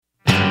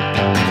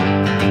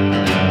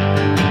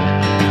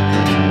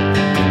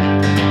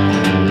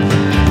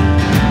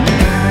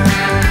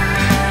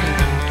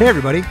Hey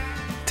everybody,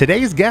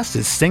 today's guest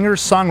is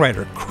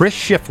singer-songwriter Chris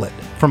Shiflett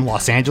from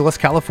Los Angeles,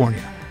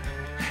 California.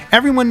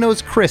 Everyone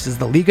knows Chris is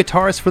the lead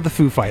guitarist for the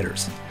Foo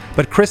Fighters,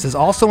 but Chris is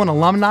also an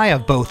alumni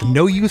of both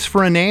No Use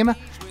for a Name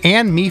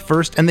and Me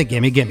First and the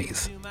Gimme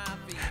Gimmes.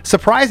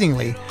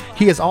 Surprisingly,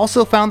 he has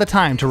also found the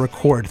time to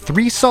record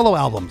 3 solo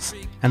albums,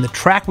 and the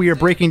track we are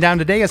breaking down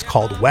today is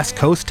called West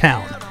Coast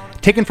Town,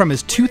 taken from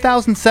his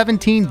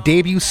 2017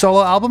 debut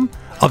solo album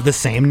of the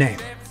same name.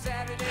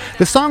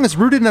 The song is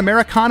rooted in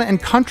Americana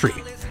and country,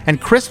 and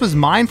Chris was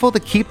mindful to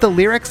keep the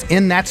lyrics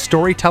in that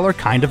storyteller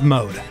kind of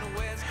mode.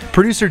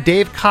 Producer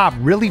Dave Cobb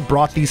really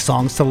brought these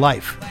songs to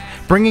life,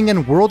 bringing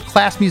in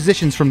world-class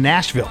musicians from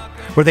Nashville,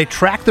 where they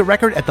tracked the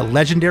record at the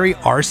legendary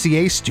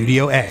RCA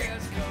Studio A.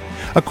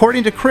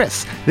 According to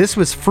Chris, this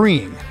was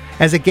freeing,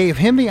 as it gave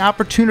him the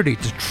opportunity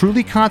to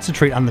truly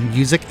concentrate on the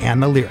music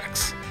and the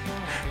lyrics.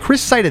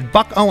 Chris cited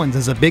Buck Owens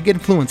as a big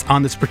influence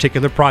on this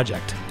particular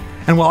project,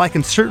 and while I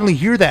can certainly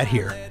hear that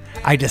here,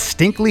 I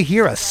distinctly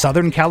hear a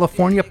Southern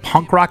California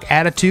punk rock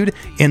attitude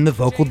in the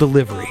vocal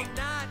delivery.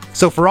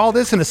 So for all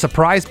this and a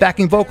surprise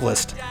backing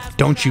vocalist,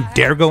 don't you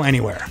dare go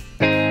anywhere.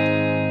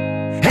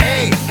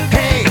 Hey,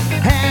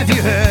 have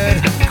you heard?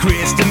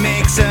 Krista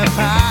makes a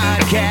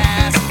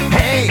podcast.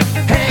 Hey,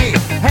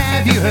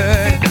 have you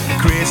heard?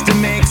 Krista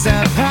makes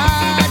a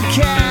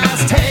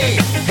podcast.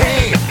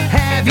 Hey,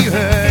 have you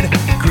heard?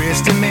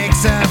 Krista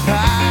makes a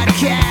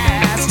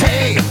podcast.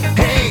 Hey,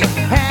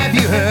 have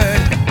you heard?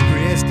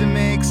 Krista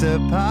makes a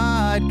podcast.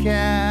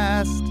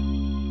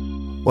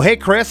 Well, hey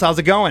Chris, how's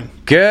it going?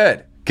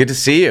 Good to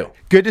see you.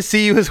 Good to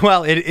see you as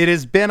well. It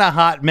has been a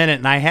hot minute,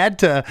 and I had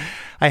to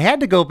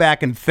go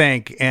back and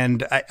think,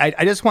 and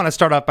I just want to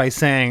start off by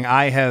saying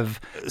I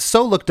have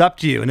so looked up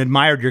to you and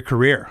admired your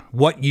career,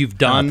 what you've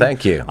done. Oh,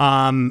 thank you.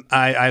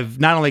 I've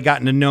not only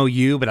gotten to know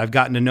you, but I've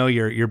gotten to know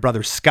your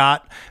brother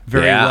Scott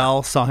very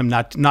well. Saw him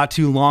not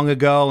too long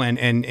ago,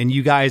 and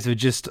you guys have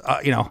just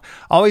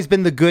always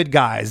been the good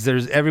guys.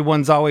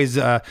 Everyone's always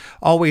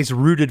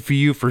rooted for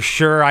you for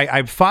sure.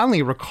 I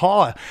finally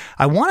recall,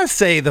 I want to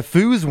say the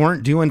Foos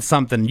weren't doing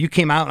something. You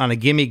came out on a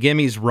Gimme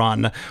Gimmes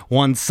run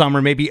one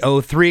summer, maybe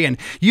 2003, and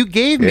you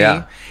gave me,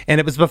 and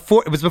it was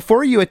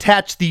before you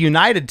attached the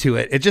United to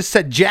it. It just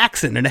said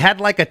Jackson, and it had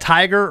like a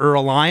tiger or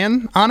a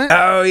lion on it.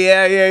 Oh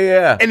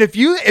yeah. And if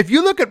you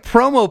look at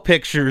promo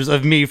pictures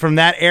of me from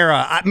that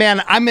era,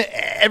 I'm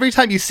every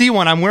time you see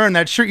one, I'm wearing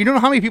that shirt. You don't know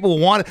how many people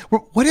want it.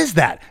 What is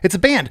that? It's a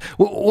band.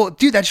 Well,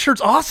 dude, that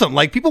shirt's awesome.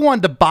 Like, people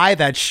wanted to buy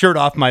that shirt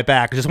off my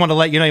back. I just want to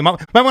let you know, you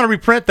might want to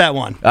reprint that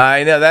one.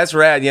 I know, that's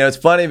rad. It's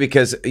funny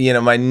because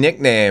my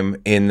nickname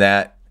in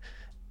that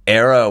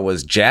era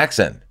was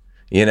Jackson.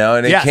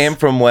 And it came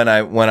from when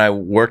I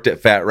worked at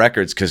Fat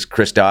Records, because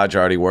Chris Dodge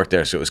already worked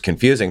there, so it was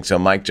confusing. So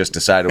Mike just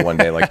decided one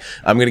day, like,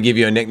 I'm going to give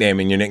you a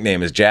nickname, and your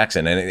nickname is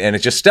Jackson, and it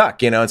just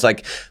stuck. It's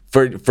like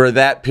for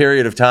that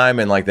period of time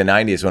in like the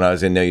 '90s when I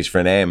was in No Use for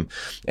a Name,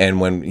 and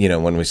when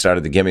we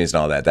started the Gimmes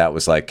and all that, that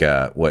was like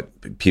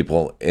what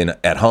people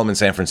at home in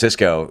San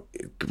Francisco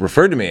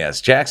referred to me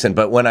as, Jackson.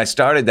 But when I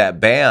started that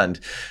band,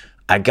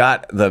 I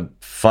got the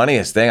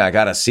funniest thing. I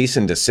got a cease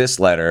and desist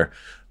letter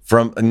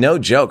from, no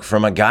joke,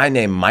 from a guy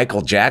named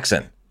Michael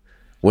Jackson.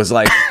 Was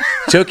like,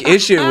 took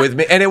issue with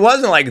me. And it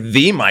wasn't like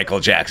the Michael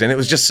Jackson. It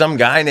was just some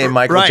guy named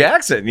Michael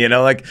Jackson,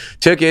 like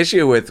took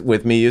issue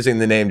with me using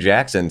the name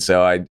Jackson.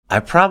 So I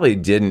probably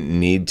didn't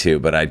need to,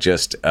 but I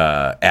just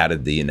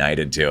added the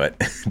United to it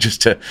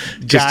just to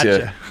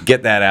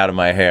get that out of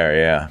my hair.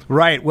 Yeah.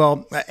 Right.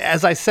 Well,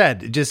 as I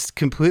said, just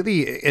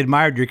completely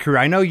admired your career.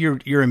 I know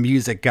you're a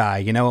music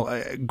guy,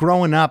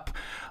 growing up.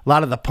 A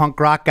lot of the punk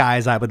rock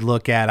guys I would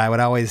look at, I would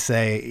always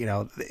say,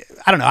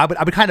 I don't know, I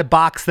would kind of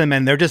box them,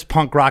 and they're just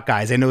punk rock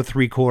guys. They know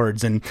 3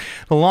 chords. And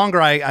the longer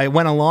I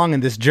went along in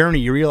this journey,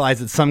 you realize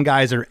that some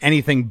guys are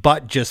anything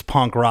but just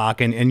punk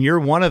rock, and you're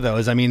one of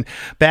those. I mean,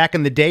 back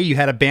in the day, you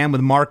had a band with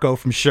Marco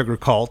from Sugar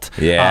Cult.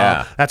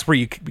 Yeah. That's where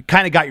you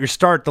kind of got your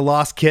start, the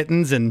Lost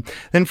Kittens. And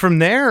then from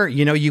there,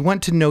 you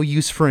went to No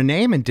Use for a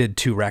Name and did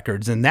 2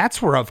 records. And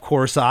that's where, of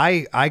course,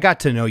 I got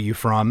to know you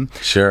from.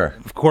 Sure.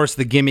 Of course,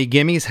 the Gimme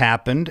Gimmes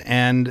happened,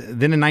 and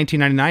then in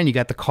 1999, you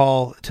got the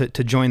call to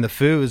join the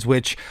Foos,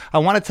 which I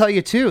want to tell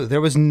you, too,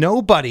 there was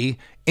nobody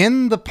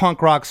in the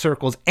punk rock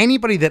circles,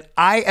 anybody that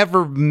I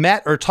ever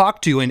met or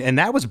talked to, and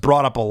that was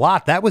brought up a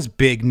lot, that was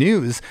big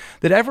news,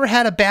 that ever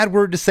had a bad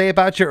word to say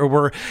about you, or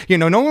were,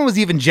 no one was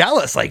even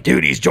jealous, like,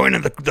 dude, he's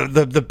joining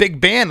the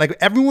big band. Like,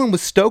 everyone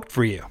was stoked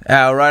for you.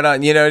 Oh, right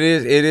on. It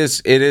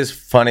is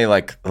funny,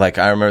 like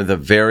I remember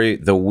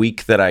the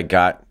week that I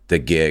got the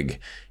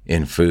gig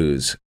in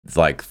Foos,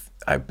 like,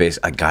 I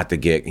got the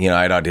gig.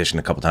 I'd auditioned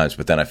a couple times,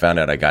 but then I found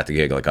out I got the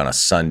gig like on a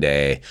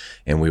Sunday,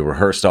 and we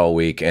rehearsed all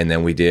week, and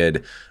then we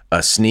did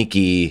a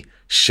sneaky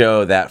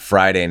show that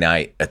Friday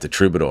night at the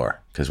Troubadour,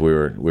 because we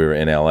were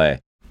in LA,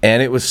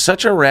 and it was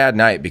such a rad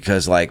night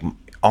because like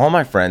all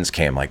my friends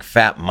came, like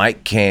Fat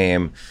Mike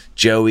came,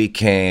 Joey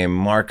came,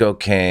 Marco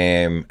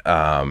came,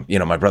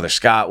 my brother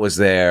Scott was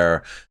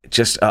there,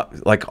 just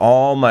like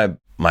all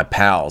my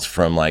pals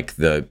from like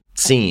the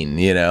scene,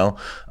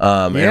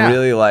 and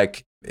really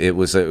like. It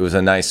was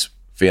a nice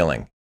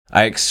feeling.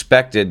 I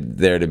expected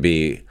there to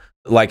be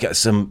like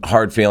some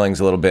hard feelings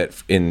a little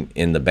bit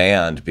in the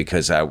band,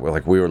 because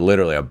we were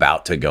literally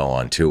about to go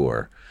on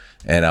tour.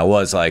 And I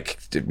was like,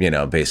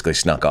 basically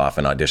snuck off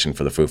and auditioned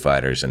for the Foo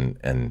Fighters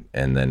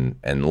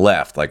and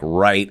left like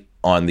right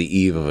on the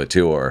eve of a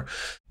tour.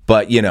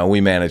 But,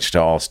 we managed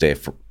to all stay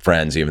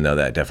friends, even though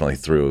that definitely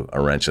threw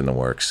a wrench in the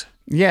works.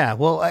 Yeah,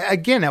 well,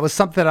 again, that was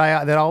something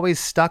that always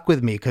stuck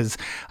with me, because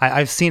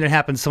I've seen it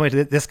happen so much.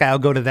 This guy will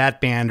go to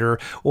that band, or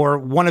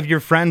one of your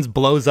friends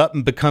blows up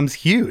and becomes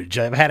huge.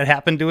 I've had it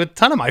happen to a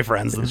ton of my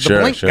friends, the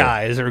Blink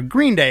guys or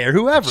Green Day or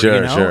whoever.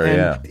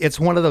 And it's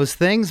one of those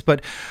things.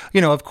 But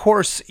of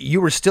course, you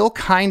were still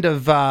kind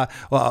of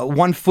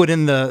 1 foot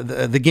in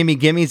the gimme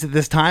gimmes at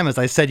this time. As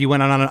I said, you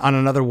went on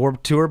another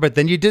Warped Tour, but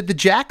then you did the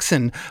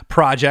Jackson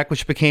project,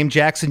 which became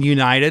Jackson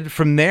United.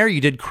 From there,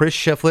 you did Chris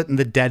Shiflett and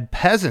the Dead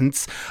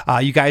Peasants.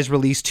 You guys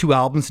released 2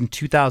 albums in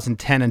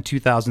 2010 and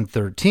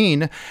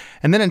 2013.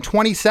 And then in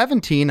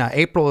 2017,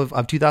 April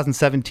of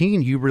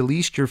 2017, you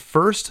released your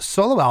first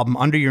solo album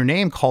under your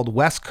name called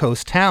West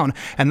Coast Town.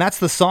 And that's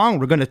the song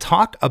we're going to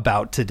talk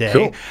about today.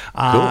 Cool.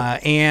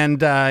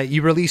 And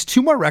you released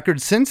 2 more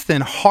records since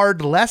then.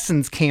 Hard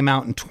Lessons came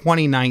out in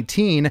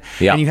 2019.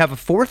 Yeah. And you have a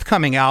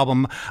forthcoming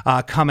album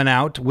coming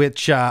out,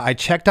 which I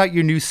checked out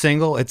your new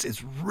single.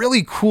 It's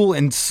really cool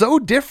and so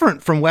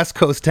different from West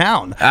Coast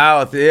Town.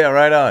 Oh, yeah,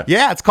 right on.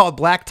 Yeah, it's called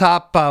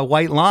Blacktop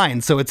White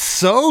Line. So it's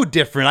so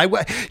different.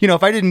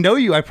 If I didn't know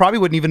you, I probably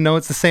wouldn't even know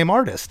it's the same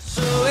artist.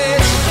 So it's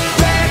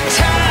that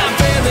time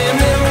for them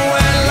little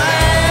white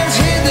lines.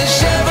 Hit the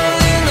shovel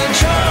in the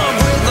trunk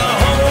with the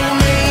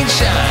homemade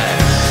shine.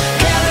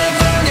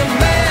 California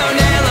bound,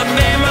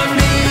 Alabama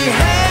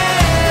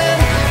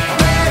behind.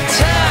 That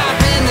time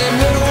in them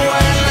little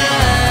white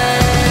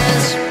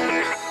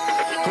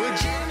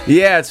lines.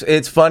 Yeah,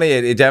 it's funny.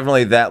 It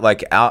definitely that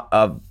like out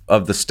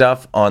of the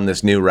stuff on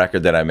this new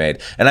record that I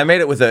made, and I made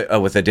it with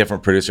a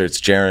different producer. It's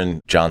Jaron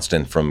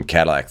Johnston from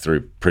Cadillac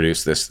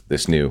produced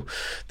this new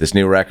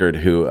record,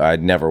 who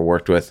I'd never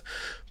worked with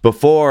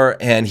before,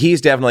 and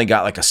he's definitely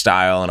got like a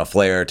style and a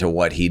flair to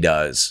what he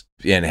does,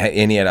 and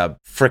he had a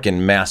freaking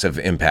massive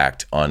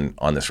impact on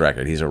this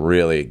record. He's a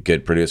really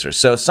good producer.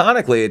 So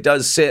sonically, it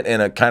does sit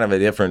in a kind of a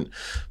different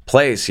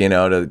place,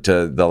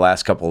 to the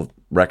last couple of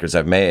records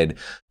I've made.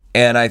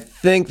 And I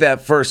think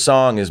that first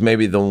song is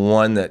maybe the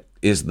one that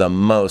is the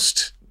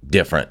most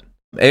different.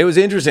 It was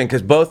interesting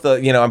because both,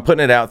 I'm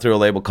putting it out through a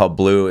label called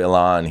Blue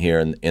Elan here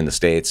in the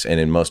States and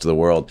in most of the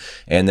world,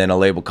 and then a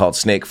label called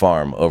Snake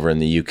Farm over in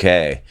the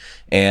UK.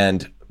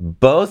 And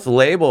both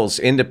labels,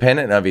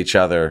 independent of each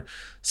other,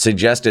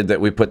 suggested that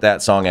we put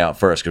that song out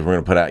first, because we're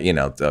going to put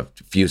out, a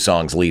few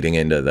songs leading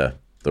into the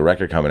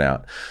record coming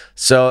out.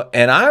 So,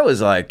 and I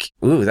was like,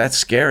 ooh, that's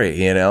scary,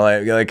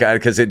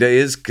 because it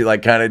is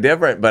like kind of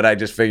different, but I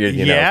just figured,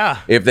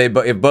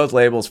 if both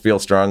labels feel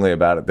strongly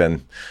about it,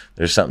 then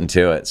there's something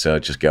to it. So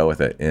just go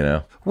with it,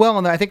 Well,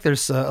 and I think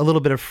there's a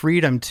little bit of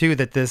freedom too,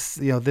 that this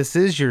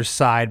is your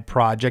side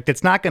project.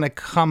 It's not going to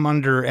come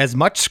under as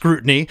much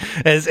scrutiny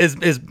as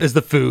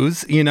the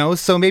Foos,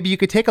 so maybe you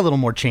could take a little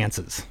more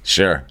chances.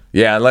 Sure.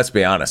 Yeah. And let's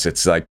be honest.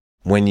 It's like,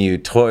 when you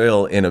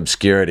toil in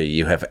obscurity,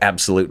 you have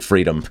absolute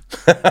freedom.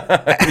 Well,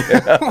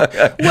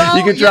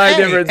 you can try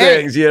different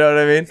things. You know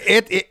what I mean?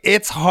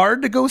 It's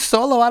hard to go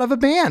solo out of a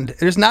band.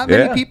 There's not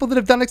many people that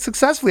have done it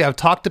successfully. I've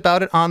talked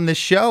about it on this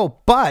show,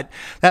 but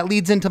that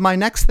leads into my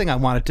next thing I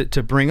wanted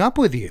to bring up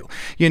with you.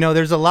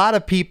 There's a lot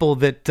of people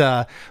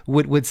that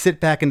would sit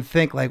back and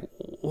think like,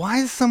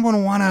 why does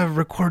someone want to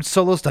record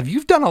solo stuff?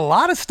 You've done a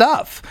lot of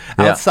stuff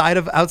outside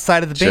of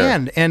the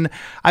band, and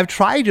I've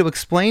tried to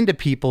explain to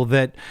people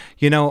that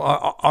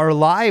our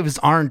lives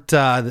aren't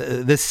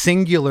this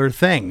singular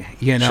thing,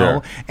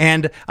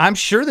 and I'm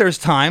sure there's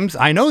times,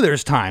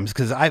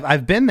 because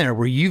I've been there,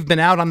 where you've been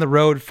out on the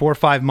road 4 or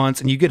 5 months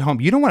and you get home,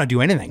 you don't want to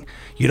do anything.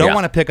 You don't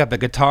want to pick up a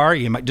guitar.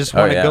 You might just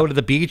want to go to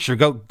the beach or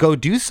go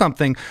do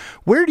something.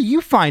 Where do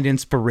you find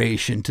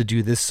inspiration to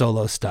do this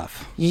solo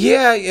stuff?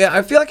 Yeah.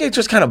 I feel like it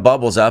just kind of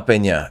bubbles up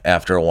in you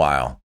after a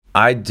while.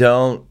 I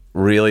don't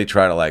really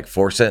try to like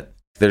force it.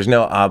 There's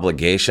no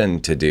obligation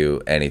to do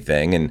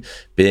anything, and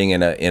being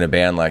in a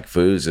band like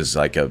Foos is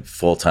like a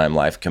full-time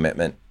life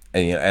commitment,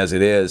 and as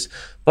it is.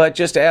 But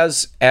just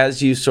as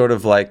you sort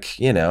of like,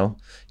 it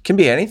can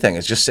be anything.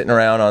 It's just sitting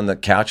around on the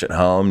couch at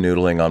home,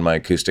 noodling on my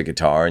acoustic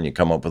guitar, and you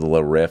come up with a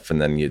little riff,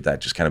 and then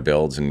that just kind of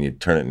builds, and you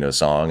turn it into a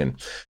song. And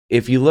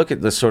if you look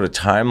at the sort of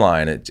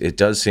timeline, it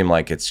does seem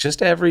like it's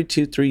just every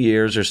 2-3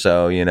 years or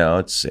so. You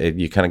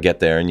kind of get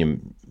there and you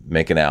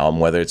make an album,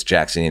 whether it's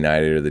Jackson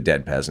United or the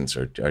Dead Peasants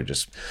or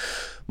just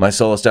my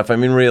solo stuff. I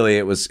mean, really,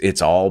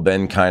 it's all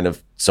been kind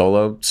of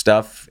solo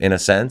stuff in a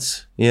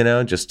sense,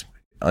 just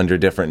under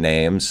different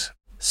names.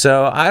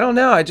 So I don't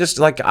know. I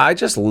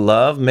just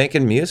love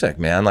making music,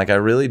 man. Like I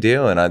really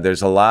do. And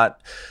there's a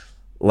lot,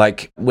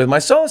 like with my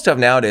solo stuff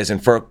nowadays,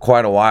 and for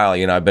quite a while,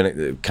 I've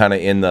been kind of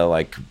in the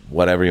like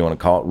whatever you want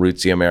to call it,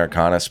 rootsy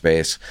Americana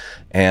space,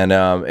 and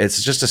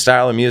it's just a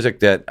style of music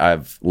that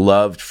I've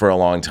loved for a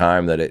long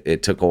time. That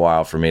it took a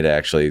while for me to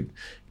actually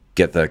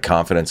get the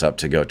confidence up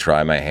to go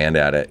try my hand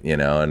at it,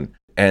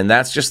 and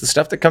that's just the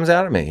stuff that comes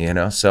out of me,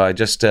 So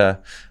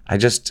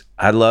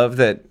I love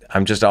that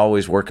I'm just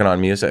always working on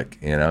music,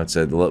 It's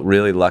a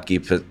really lucky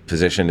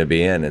position to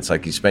be in. It's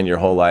like you spend your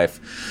whole life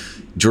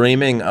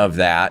dreaming of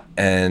that,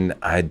 and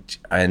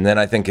then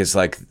I think it's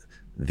like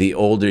the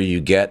older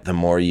you get, the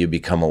more you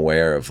become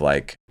aware of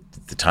like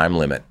the time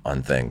limit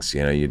on things.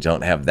 You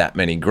don't have that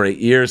many great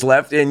years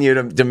left in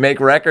you to make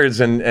records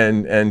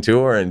and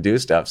tour and do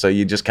stuff. So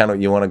you just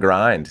you want to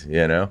grind,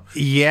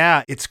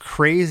 Yeah, it's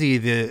crazy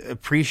the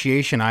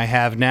appreciation I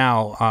have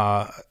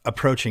now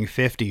approaching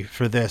 50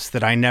 for this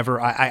that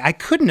I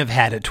couldn't have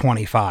had at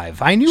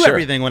 25. I knew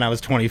everything when I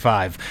was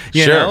 25.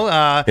 You know?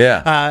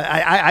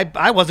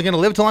 I wasn't going to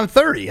live till I'm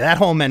 30. That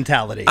whole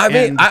mentality. I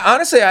mean,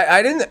 honestly,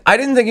 I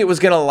didn't think it was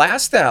going to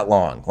last that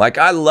long. Like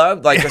I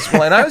loved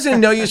when I was in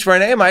No Use for a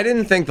Name, I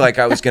didn't think like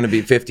I was going to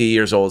be 50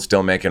 years old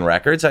still making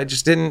records. I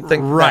just didn't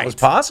think that was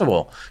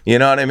possible. You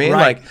know what I mean?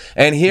 Right. Like,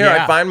 and here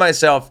I find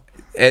myself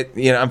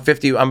I'm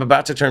 50. I'm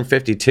about to turn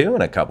 52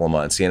 in a couple of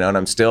months. And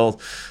I'm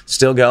still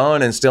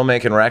going and still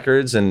making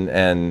records. And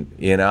I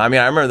mean,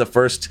 I remember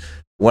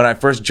when I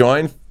first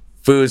joined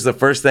Foos, the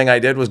first thing I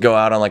did was go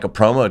out on like a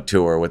promo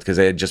tour because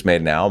they had just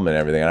made an album and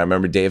everything. And I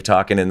remember Dave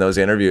talking in those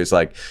interviews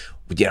like,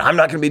 I'm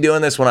not going to be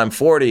doing this when I'm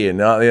 40,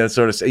 and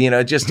sort of,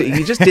 you just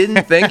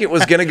didn't think it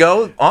was going to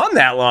go on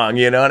that long,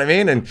 you know what I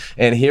mean?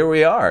 And here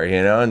we are,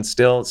 and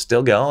still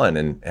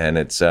going, and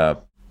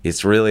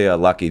it's really a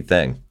lucky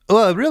thing.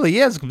 Well, it really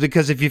is,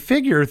 because if you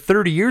figure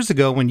 30 years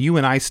ago when you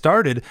and I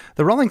started,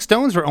 the Rolling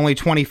Stones were only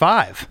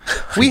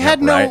 25. We had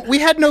no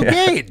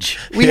gauge.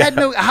 We had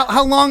no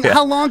how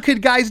long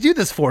could guys do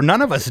this for?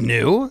 None of us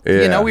knew.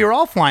 Yeah. We were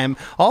all flying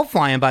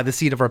by the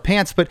seat of our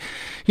pants. But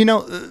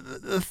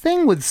the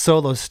thing with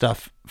solo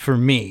stuff for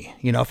me,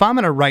 if I'm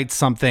going to write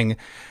something,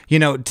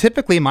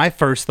 typically my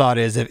first thought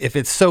is if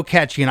it's so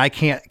catchy and I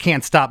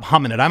can't stop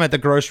humming it, I'm at the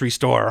grocery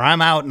store or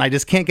I'm out and I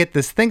just can't get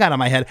this thing out of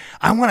my head,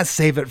 I want to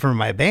save it for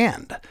my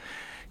band.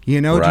 Do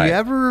you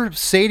ever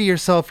say to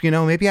yourself,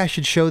 maybe I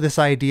should show this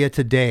idea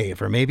to Dave,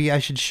 or maybe I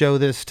should show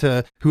this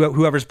to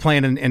whoever's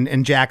playing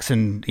in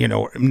Jackson,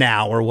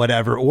 now or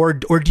whatever, or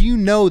do you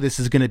know this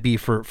is going to be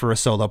for a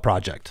solo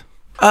project?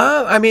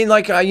 I mean,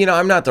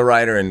 I'm not the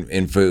writer in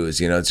Foos,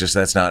 it's just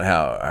that's not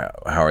how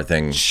our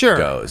thing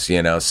goes,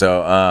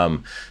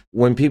 So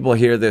when people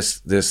hear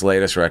this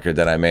latest record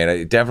that I made,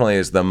 it definitely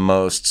is the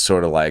most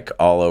sort of like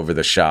all over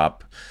the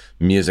shop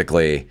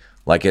musically.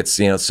 Like it's,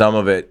 some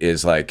of it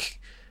is like,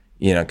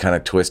 kind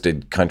of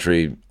twisted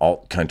country,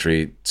 alt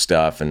country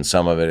stuff, and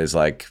some of it is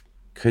like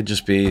could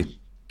just be.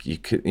 You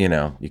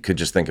could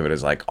just think of it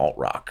as like alt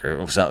rock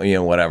or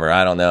something, whatever.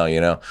 I don't know,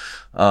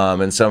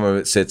 and some of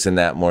it sits in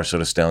that more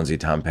sort of Stonesy,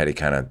 Tom Petty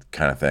kind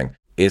of thing.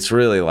 It's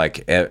really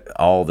like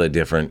all the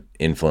different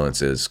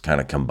influences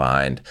kind of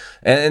combined,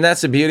 and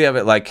that's the beauty of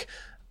it. Like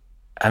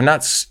I'm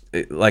not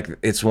like,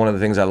 it's one of the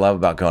things I love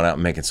about going out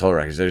and making solo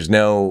records.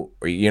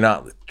 You're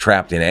not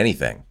trapped in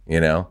anything,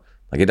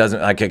 Like it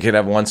doesn't. Like I could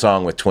have one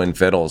song with twin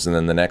fiddles, and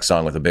then the next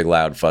song with a big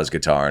loud fuzz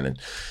guitar, and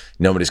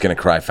nobody's going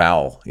to cry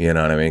foul, you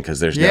know what I mean? Because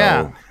there's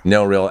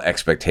no real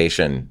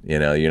expectation,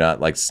 You're not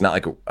like, it's not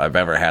like I've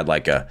ever had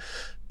like a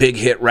big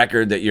hit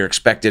record that you're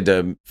expected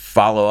to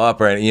follow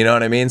up, or you know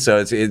what I mean?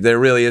 So there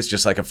really is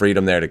just like a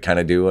freedom there to kind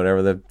of do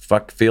whatever the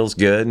fuck feels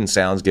good and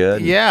sounds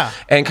good. Yeah.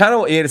 And kind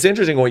of, it's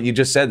interesting what you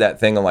just said, that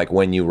thing of like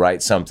when you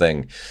write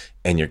something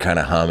and you're kind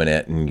of humming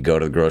it and you go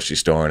to the grocery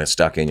store and it's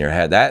stuck in your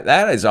head.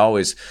 That is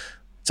always,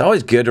 it's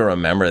always good to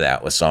remember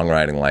that with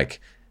songwriting. Like,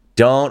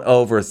 don't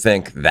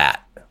overthink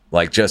that.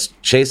 Like, just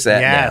chase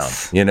that down.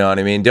 You know what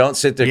I mean? Don't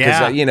sit there,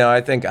 because,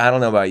 I think, I don't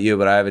know about you,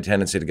 but I have a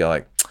tendency to go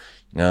like,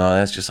 no,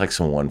 that's just like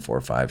some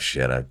 1-4-5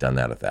 shit. I've done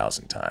that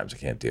 1,000 times. I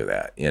can't do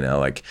that,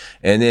 like,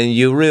 and then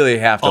you really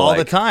have to all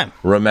the time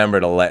remember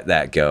to let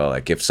that go.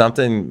 Like, if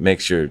something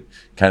makes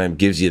kind of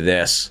gives you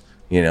this,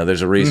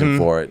 there's a reason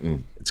for it,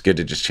 and it's good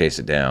to just chase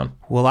it down.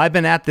 Well, I've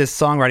been at this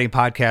songwriting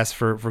podcast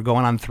for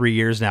going on 3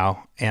 years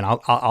now, and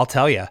I'll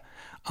tell you,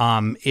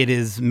 it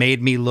has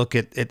made me look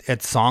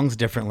at songs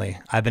differently.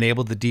 I've been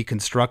able to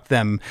deconstruct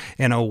them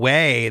in a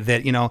way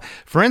that,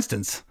 for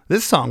instance,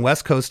 this song,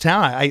 West Coast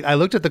Town, I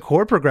looked at the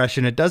chord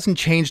progression. It doesn't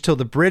change till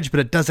the bridge, but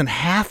it doesn't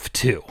have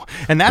to.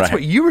 And that's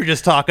what you were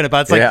just talking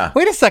about. It's like,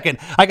 wait a second,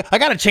 I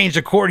got to change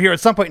the chord here at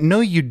some point. No,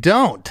 you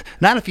don't.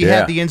 Not if you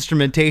have the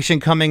instrumentation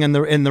coming in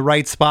the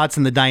right spots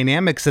and the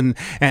dynamics and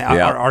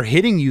are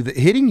hitting you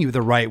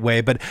the right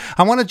way. But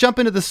I want to jump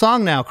into the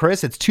song now,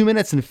 Chris. It's 2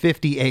 minutes and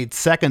 58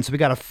 seconds. We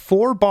got a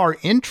 4-bar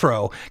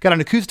intro, got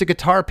an acoustic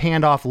guitar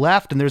panned off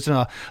left, and there's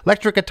an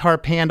electric guitar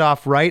panned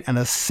off right, and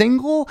a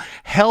single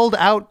held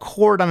out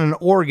chord on an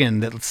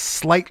organ that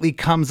slightly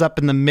comes up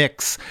in the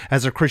mix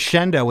as a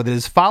crescendo, with it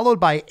is followed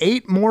by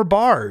 8 more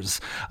bars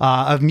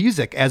of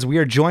music as we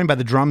are joined by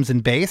the drums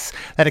and bass.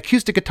 That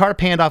acoustic guitar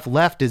panned off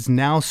left is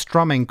now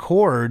strumming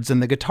chords,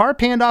 and the guitar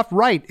panned off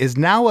right is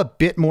now a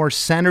bit more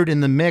centered in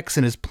the mix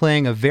and is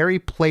playing a very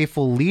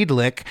playful lead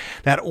lick.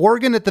 That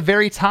organ at the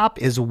very top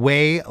is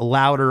way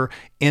louder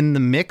in the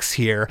mix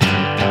here.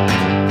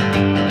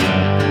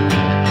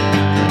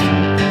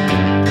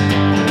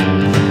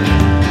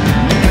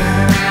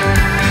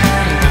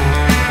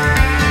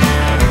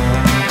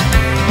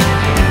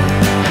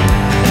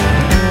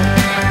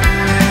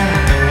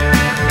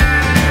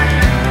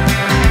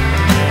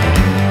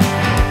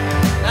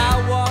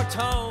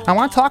 I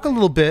want to talk a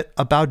little bit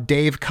about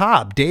Dave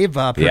Cobb. Dave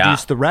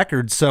produced the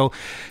record. So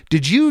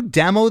did you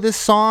demo this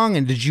song,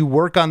 and did you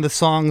work on the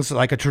songs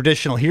like a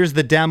traditional, here's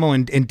the demo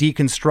and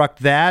deconstruct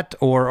that?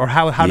 Or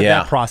how did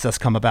that process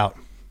come about?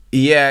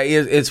 Yeah,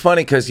 it's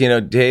funny because,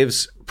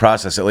 Dave's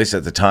process, at least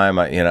at the time,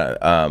 and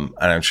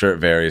I'm sure it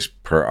varies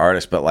per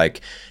artist, but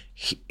like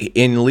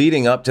in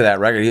leading up to that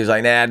record, he was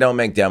like, nah, don't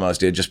make demos,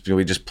 dude.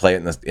 We just play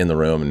it in the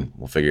room and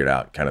we'll figure it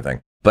out, kind of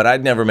thing. But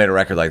I'd never made a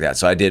record like that,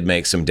 so I did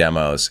make some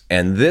demos.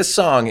 And this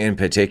song in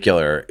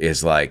particular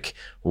is like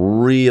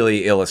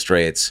really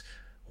illustrates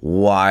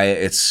why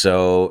it's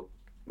so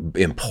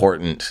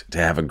important to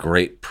have a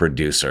great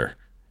producer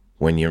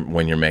when you're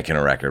making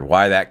a record.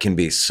 Why that can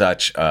be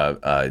such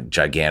a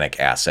gigantic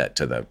asset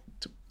to the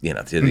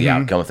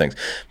outcome of things.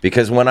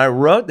 Because when I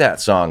wrote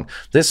that song,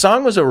 this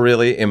song was a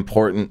really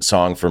important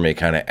song for me,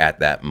 kind of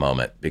at that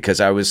moment, because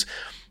I was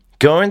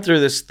going through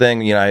this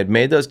thing. I had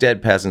made those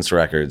Dead Peasants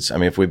records. I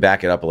mean, if we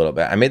back it up a little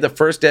bit, I made the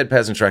first Dead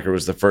Peasants record,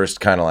 was the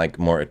first kind of like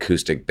more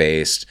acoustic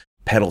based,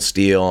 pedal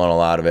steel on a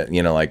lot of it.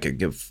 Like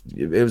it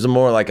was a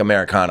more like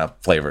Americana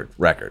flavored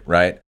record,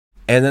 right?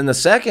 And then the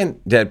second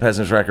Dead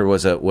Peasants record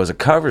was a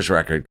covers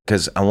record,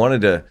 because I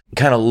wanted to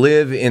kind of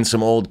live in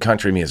some old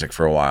country music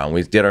for a while. And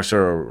we did our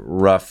sort of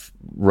rough,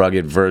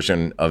 rugged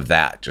version of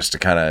that, just to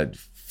kind of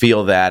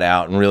feel that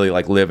out and really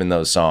like live in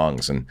those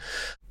songs. And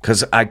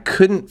because I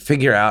couldn't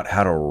figure out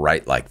how to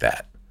write like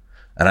that.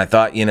 And I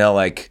thought,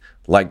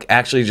 like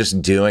actually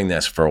just doing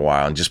this for a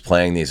while and just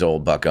playing these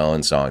old Buck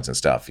Owens songs and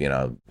stuff,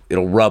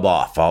 it'll rub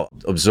off. I'll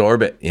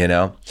absorb it,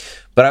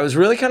 But I was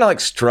really kind of like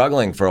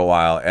struggling for a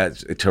while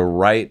to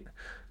write.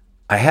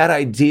 I had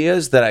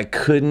ideas that I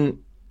couldn't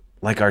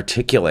like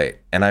articulate.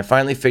 And I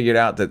finally figured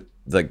out that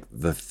like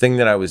the thing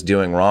that I was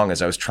doing wrong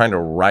is I was trying to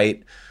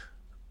write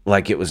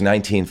like it was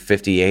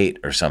 1958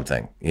 or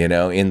something,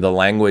 in the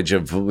language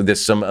of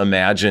some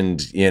imagined,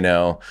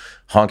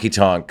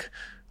 honky-tonk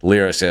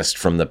lyricist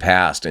from the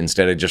past,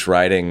 instead of just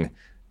writing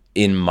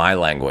in my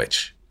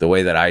language, the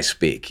way that I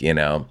speak,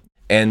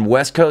 And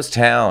West Coast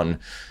Town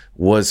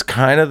was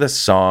kind of the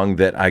song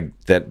that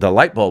the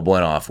light bulb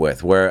went off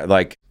with, where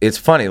like, it's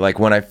funny, like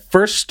when I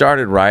first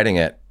started writing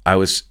it,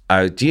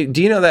 do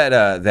you know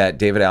that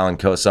David Allan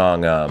Coe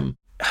song,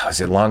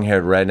 was it Long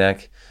Haired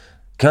Redneck?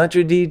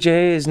 Country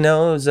DJs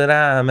knows that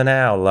I'm an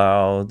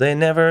outlaw. They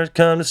never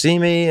come to see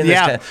me in this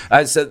town.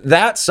 I said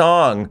that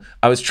song,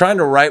 I was trying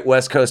to write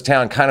West Coast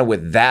Town kind of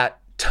with that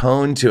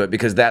tone to it,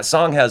 because that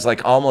song has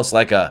like almost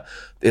like a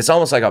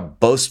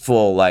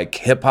boastful, like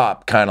hip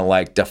hop kind of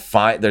like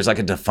there's like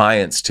a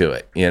defiance to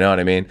it. You know what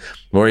I mean?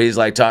 Where he's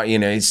like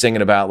talking, he's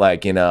singing about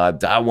like,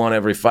 I won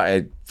every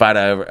fight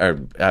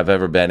I've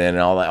ever been in, and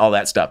all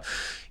that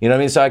stuff. You know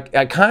what I mean? So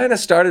I kind of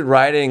started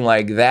writing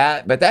like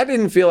that, but that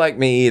didn't feel like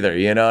me either.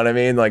 You know what I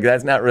mean? Like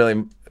that's not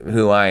really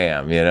who I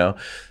am,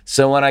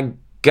 So when I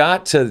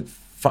got to,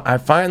 I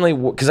finally,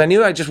 because I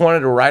knew I just wanted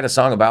to write a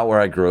song about where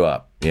I grew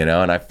up, and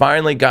I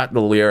finally got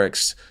the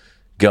lyrics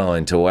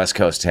going to West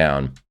Coast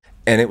Town.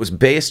 And it was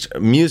based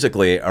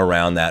musically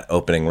around that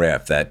opening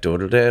riff, that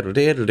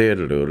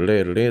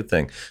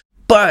thing.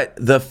 But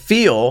the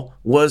feel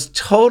was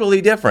totally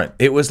different.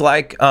 It was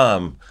like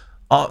I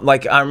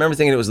remember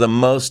thinking it was the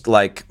most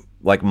like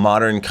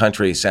modern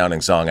country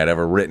sounding song I'd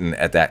ever written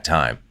at that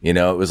time. It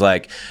was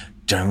like,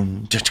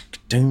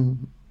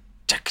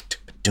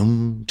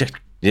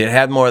 it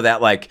had more of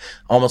that like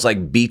almost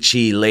like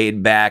beachy,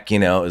 laid back, it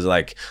was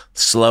like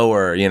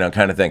slower,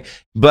 kind of thing.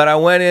 But I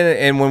went in,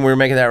 and when we were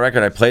making that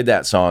record, I played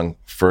that song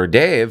for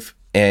Dave,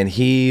 and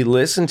he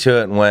listened to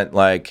it and went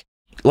like,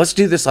 let's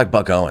do this like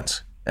Buck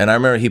Owens. And I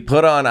remember he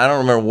put on, I don't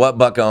remember what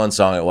Buck Owens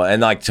song it was.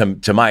 And like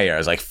to my ear, I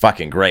was like,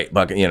 fucking great.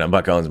 Buck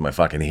Owens is my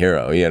fucking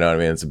hero. You know what I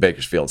mean? It's a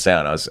Bakersfield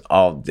sound.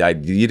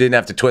 You didn't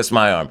have to twist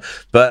my arm.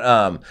 But,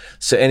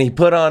 and he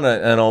put on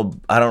an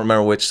old, I don't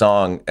remember which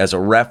song as a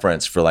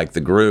reference for like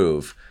the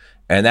groove.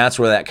 And that's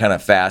where that kind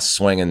of fast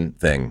swinging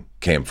thing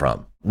came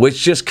from, which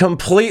just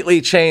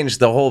completely changed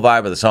the whole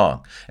vibe of the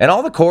song. And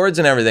all the chords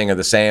and everything are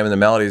the same, and the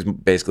melody is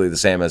basically the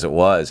same as it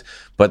was.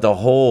 But the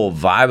whole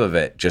vibe of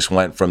it just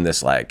went from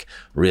this like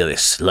really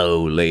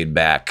slow, laid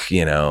back,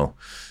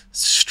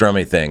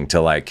 strummy thing to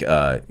like,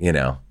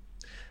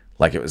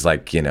 like it was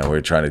like, we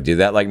were trying to do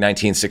that like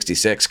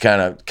 1966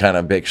 kind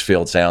of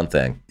Bakersfield sound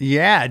thing.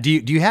 Yeah. Do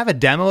you have a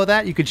demo of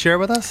that you could share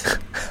with us?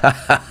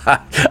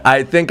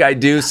 I think I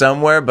do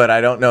somewhere, but I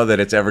don't know that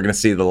it's ever going to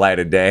see the light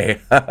of day.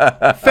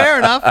 Fair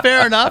enough.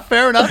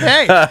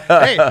 Hey,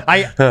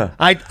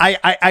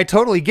 I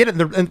totally get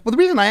it. And the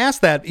reason I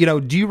asked that,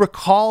 do you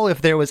recall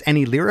if there was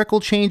any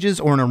lyrical changes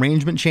or an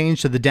arrangement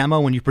change to the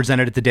demo when you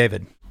presented it to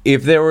David?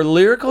 If there were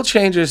lyrical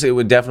changes, it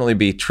would definitely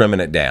be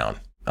trimming it down.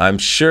 I'm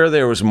sure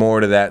there was more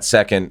to that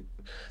second.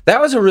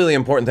 That was a really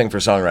important thing for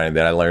songwriting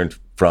that I learned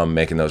from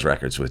making those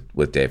records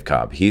with Dave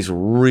Cobb. He's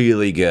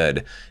really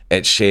good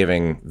at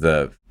shaving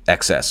the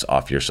excess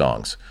off your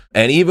songs.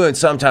 And even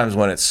sometimes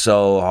when it's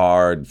so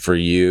hard for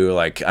you,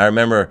 like I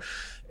remember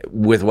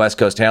with West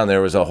Coast Town,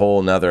 there was a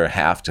whole nother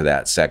half to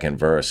that second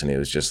verse. And he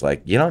was just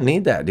like, you don't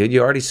need that, dude.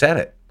 You already said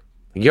it.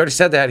 You already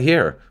said that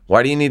here.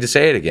 Why do you need to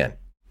say it again?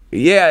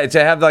 Yeah, to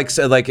have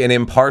like an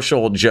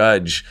impartial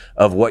judge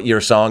of what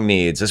your song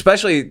needs,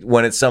 especially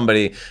when it's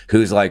somebody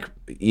who's like,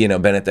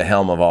 been at the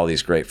helm of all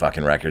these great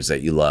fucking records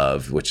that you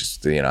love, which is,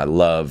 I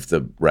love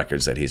the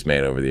records that he's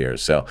made over the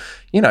years. So,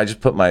 I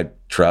just put my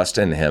trust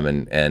in him,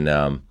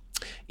 and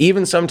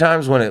even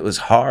sometimes when it was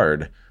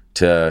hard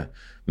to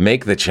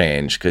make the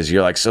change, because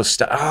you're like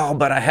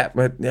but I have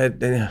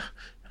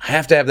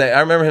to have that. I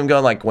remember him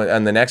going like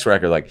on the next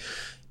record, like,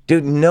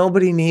 dude,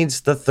 nobody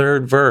needs the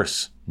third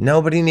verse.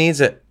 Nobody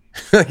needs it.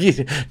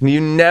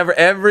 you never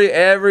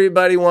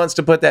everybody wants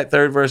to put that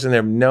third verse in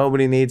there.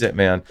 Nobody needs it,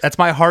 man. That's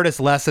my hardest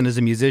lesson as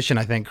a musician,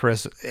 I think,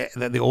 Chris,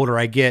 the older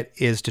I get,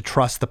 is to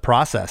trust the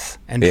process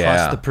and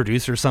trust the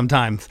producer.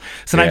 Sometimes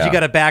you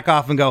got to back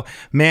off and go,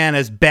 man,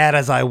 as bad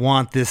as I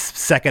want this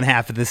second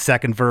half of this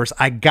second verse,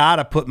 I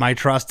gotta put my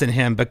trust in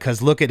him,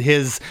 because look at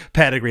his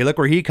pedigree, look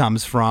where he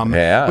comes from,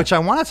 which I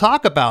want to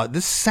talk about.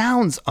 This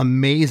sounds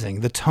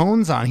amazing. The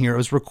tones on here, it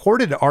was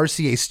recorded at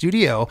RCA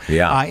Studio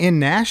in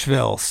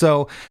Nashville.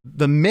 So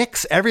the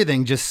mix,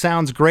 everything just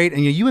sounds great.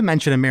 And you had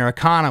mentioned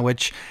Americana,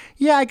 which,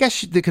 I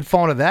guess they could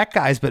fall into that,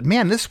 guys. But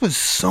man, this was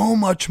so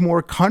much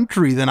more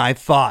country than I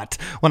thought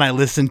when I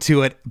listened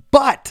to it.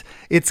 But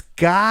it's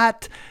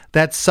got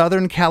that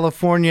Southern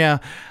California,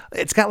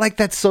 it's got like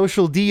that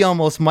Social D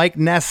almost Mike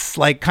Ness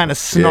like kind of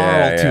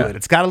snarl to it.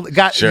 It's got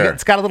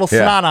a little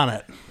snot on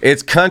it.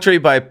 It's country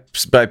by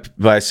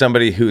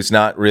somebody who's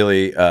not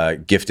really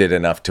gifted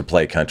enough to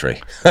play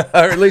country, or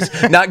at least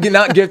not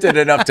gifted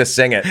enough to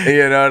sing it.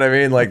 You know what I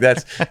mean? Like,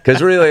 that's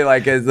because really,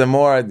 like, the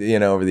more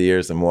over the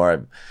years, the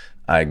more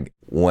I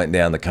went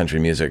down the country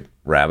music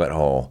rabbit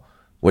hole,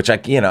 which I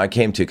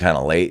came to kind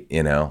of late.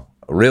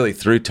 Really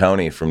through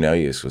Tony from No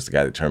Use was the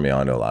guy that turned me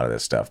on to a lot of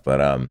this stuff.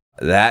 But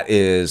that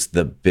is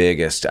the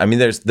biggest. I mean,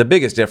 there's the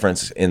biggest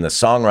difference in the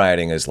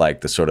songwriting is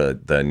like the sort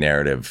of the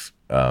narrative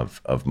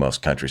of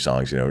most country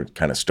songs,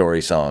 kind of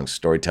storytelling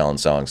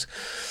songs,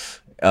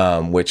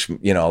 which,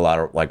 a lot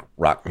of like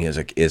rock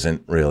music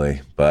isn't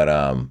really. But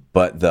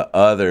the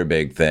other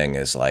big thing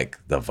is like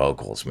the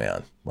vocals,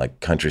 man. Like,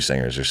 country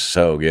singers are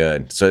so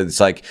good. So it's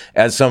like,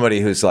 as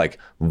somebody who's like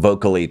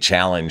vocally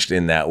challenged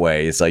in that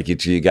way, it's like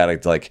you gotta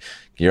like,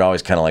 you're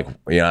always kind of like,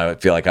 I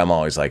feel like I'm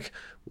always like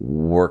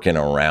working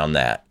around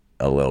that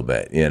a little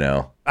bit,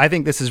 I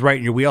think this is right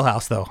in your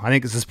wheelhouse, though. I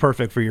think this is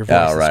perfect for your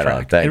voice. Oh, right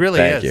on. It really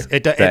is. You.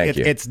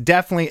 It's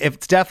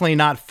definitely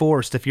not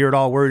forced. If you're at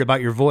all worried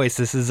about your voice,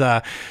 this is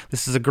a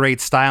great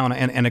style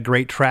and a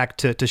great track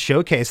to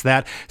showcase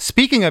that.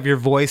 Speaking of your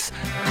voice,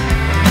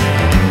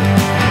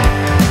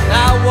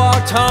 I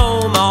walked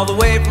home all the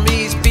way from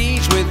East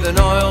Beach with an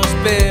oil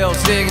spill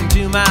sticking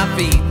to my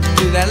feet,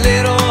 to that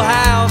little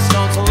house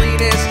on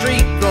Salina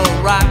Street,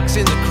 throwing rocks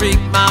in the creek,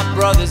 my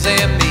brothers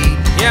and me.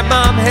 Yeah,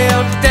 Mom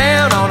held us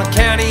down on a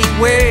county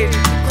wage,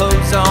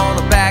 clothes on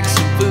our backs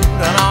and food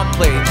on our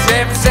plates.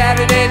 Every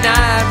Saturday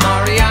night,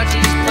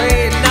 mariachis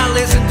played, and I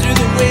listened through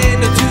the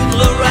window to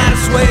the lowrider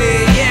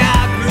sway. Yeah,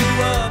 I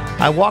grew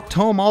up. I walked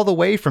home all the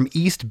way from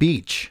East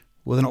Beach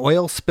with an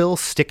oil spill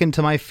sticking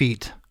to my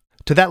feet,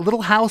 to that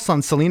little house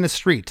on Salina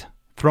Street,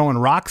 throwing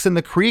rocks in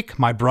the creek,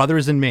 my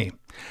brothers and me.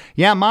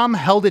 Yeah, Mom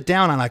held it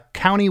down on a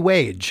county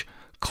wage,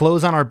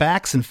 clothes on our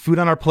backs and food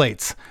on our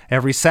plates.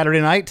 Every Saturday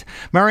night,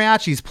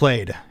 mariachis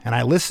played, and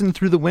I listened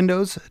through the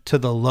windows to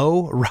the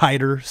low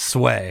rider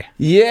sway.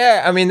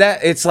 Yeah, I mean, that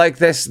it's like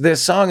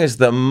this song is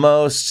the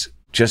most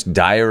just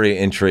diary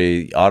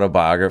entry,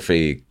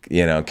 autobiography,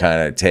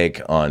 kind of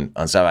take on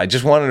stuff. I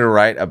just wanted to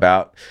write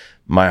about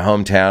my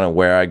hometown and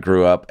where I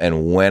grew up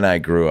and when I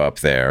grew up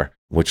there,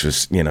 which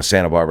was,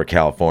 Santa Barbara,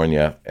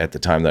 California at the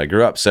time that I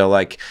grew up. So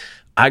like,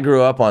 I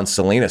grew up on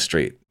Salina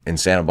Street in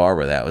Santa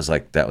Barbara. That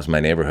was my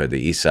neighborhood, the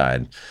East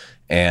Side.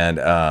 And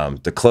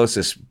the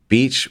closest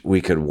beach we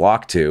could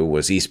walk to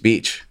was East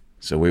Beach.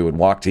 So we would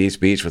walk to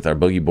East Beach with our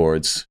boogie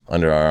boards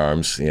under our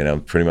arms,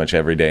 pretty much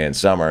every day in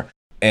summer.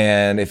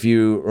 And if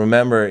you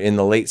remember, in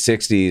the late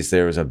 60s,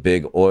 there was a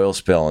big oil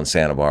spill in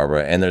Santa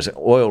Barbara, and there's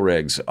oil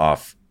rigs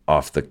off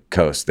the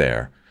coast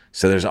there.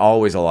 So there's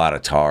always a lot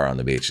of tar on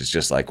the beach. It's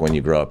just like when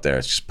you grow up there,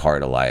 it's just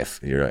part of life.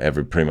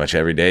 Pretty much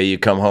every day you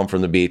come home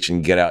from the beach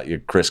and get out your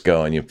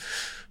Crisco and you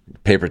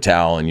paper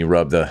towel and you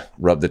rub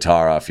the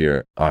tar off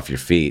your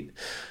feet.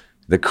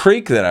 The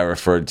creek that I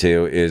referred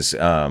to is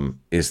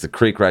the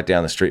creek right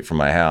down the street from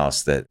my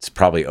house that's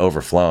probably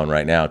overflowing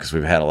right now because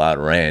we've had a lot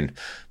of rain.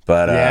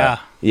 But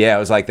it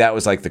was like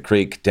the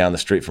creek down the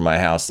street from my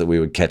house that we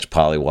would catch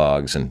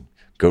pollywogs and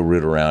go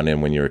root around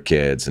in when you were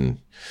kids and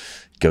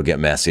go get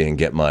messy and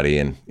get muddy,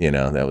 and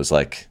that was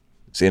like,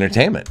 it's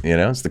entertainment.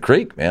 It's the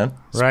creek, man.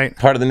 It's right,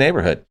 part of the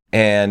neighborhood.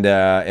 And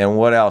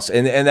what else?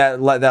 And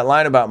that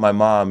line about my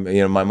mom,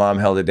 my mom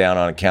held it down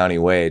on a county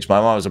wage. My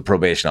mom was a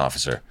probation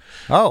officer.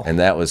 Oh, and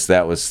that was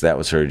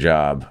her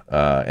job.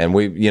 And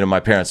we, my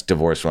parents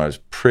divorced when I was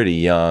pretty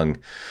young,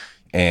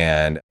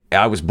 and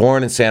I was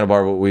born in Santa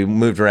Barbara. We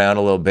moved around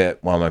a little bit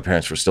while my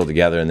parents were still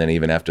together, and then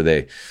even after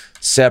they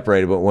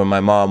separated. But when my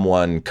mom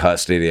won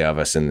custody of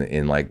us in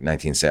like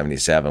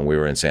 1977, we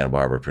were in Santa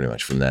Barbara pretty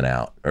much from then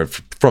out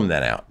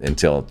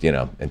until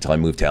I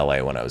moved to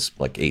LA when I was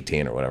like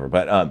 18 or whatever.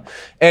 But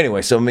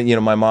anyway, so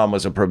my mom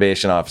was a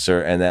probation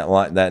officer, and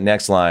that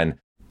next line,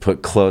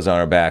 put clothes on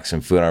our backs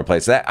and food on our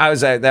plates. That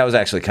was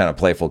actually kind of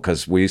playful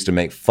because we used to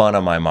make fun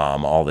of my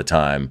mom all the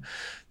time.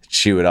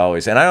 She would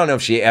always, and I don't know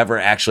if she ever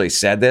actually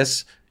said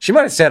this. She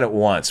might have said it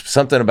once,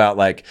 something about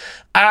like,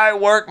 I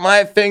work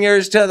my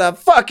fingers to the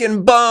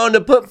fucking bone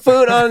to put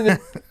food on the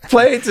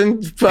plates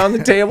and on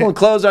the table and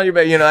clothes on your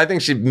bed. I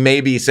think she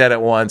maybe said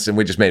it once, and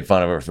we just made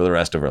fun of her for the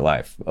rest of her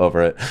life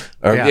over it.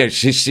 Or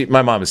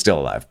my mom is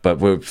still alive,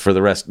 but for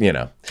the rest,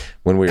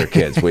 when we were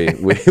kids, we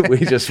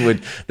just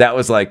would. That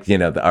was like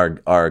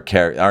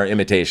our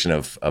imitation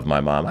of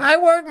my mom. I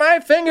work my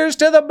fingers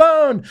to the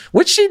bone,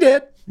 which she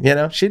did.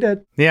 She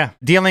did. Yeah,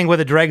 dealing with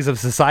the dregs of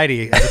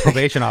society as a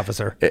probation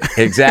officer.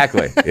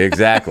 Exactly.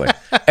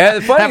 And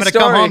the funny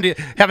story,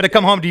 having to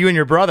come home to you and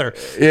your brother.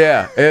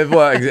 Yeah,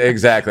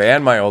 exactly,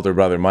 and my older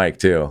brother Mike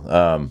too.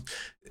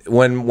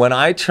 When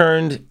I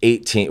turned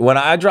 18, when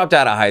I dropped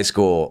out of high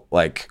school,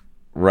 like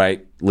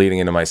right leading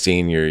into my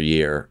senior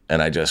year,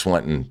 and I just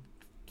went and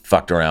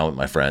fucked around with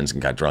my friends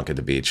and got drunk at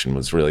the beach and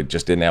was really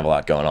just didn't have a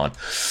lot going on.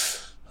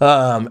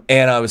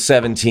 And I was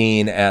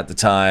 17 at the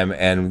time,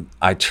 and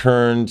I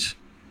turned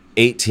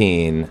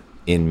 18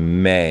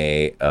 in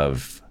May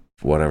of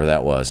whatever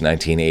that was,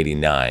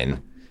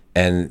 1989.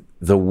 And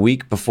the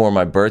week before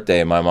my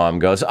birthday, my mom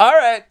goes, all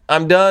right,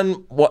 I'm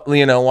done,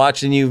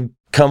 watching you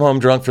come home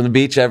drunk from the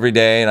beach every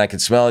day, and I can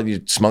smell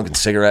you smoking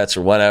cigarettes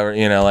or whatever,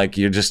 like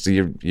you're just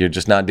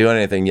not doing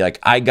anything. You're like,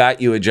 I got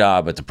you a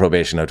job at the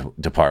probation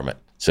department.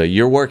 So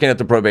you're working at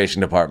the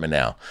probation department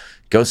now.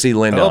 Go see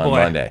Linda on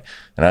Monday.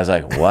 And I was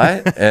like,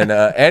 what? And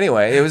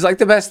anyway, it was like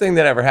the best thing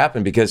that ever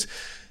happened, because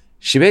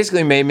she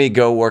basically made me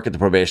go work at the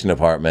probation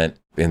department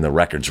in the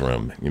records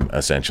room,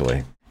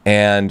 essentially.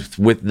 And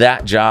with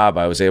that job,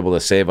 I was able to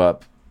save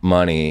up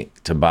money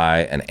to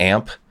buy an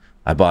amp.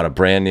 I bought a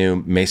brand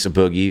new Mesa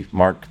Boogie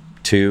Mark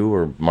II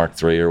or Mark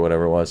III or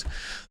whatever it was.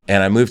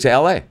 And I moved to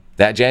LA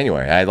that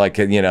January. I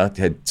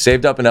had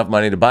saved up enough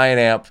money to buy an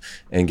amp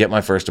and get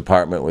my first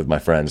apartment with my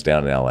friends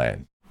down in LA.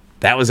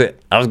 That was it.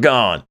 I was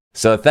gone.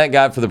 So thank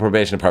God for the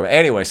probation department.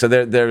 Anyway, so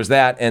there was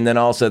that. And then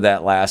also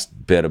that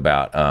last bit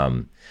about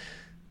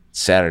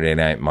Saturday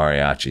night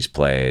mariachis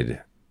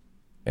played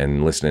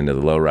and listening to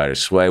the Lowriders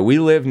sway. We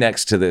live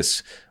next to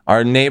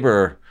our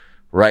neighbor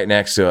right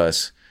next to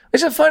us.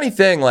 It's a funny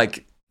thing.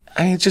 Like,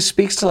 it just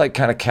speaks to like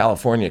kind of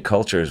California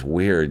culture is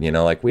weird.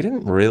 Like we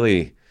didn't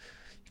really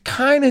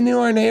kind of knew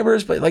our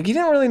neighbors, but like you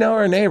didn't really know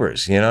our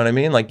neighbors. You know what I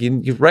mean? Like you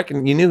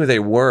knew who they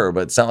were,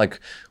 but it's not like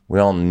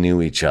we all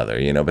knew each other,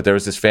 But there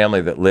was this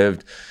family that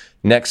lived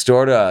next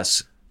door to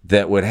us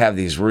that would have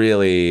these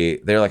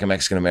they're like a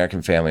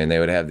Mexican-American family, and they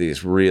would have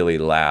these really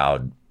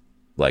loud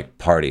like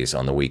parties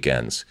on the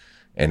weekends,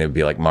 and it'd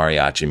be like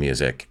mariachi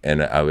music.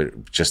 And I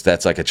would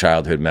that's like a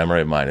childhood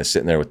memory of mine, is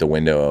sitting there with the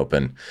window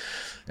open,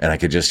 and I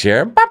could just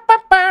hear,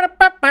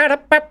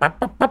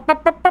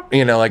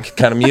 like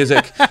kind of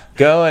music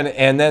going.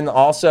 And then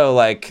also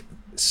like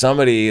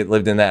somebody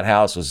lived in that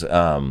house was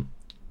a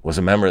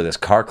member of this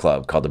car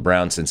club called the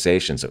Brown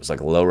Sensations. It was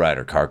like a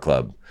lowrider car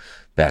club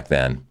back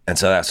then. And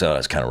so that's what I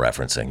was kind of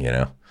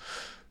referencing,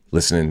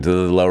 listening to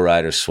the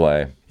lowrider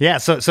sway. Yeah,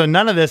 so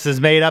none of this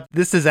is made up.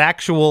 This is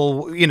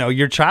actual,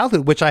 your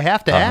childhood, which I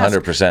have to ask.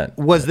 100%.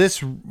 Was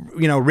this,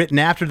 written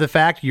after the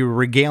fact, you were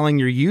regaling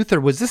your youth,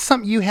 or was this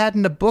something you had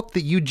in a book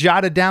that you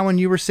jotted down when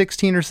you were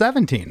 16 or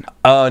 17?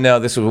 Oh, no,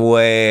 this was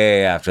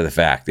way after the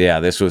fact. Yeah,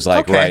 this was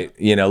like, right,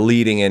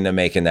 leading into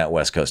making that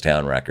West Coast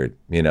Town record,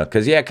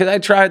 because I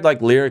tried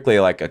like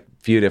lyrically like a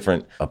few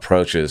different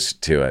approaches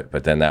to it,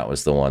 but then that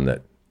was the one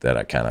that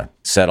I kind of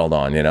settled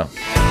on,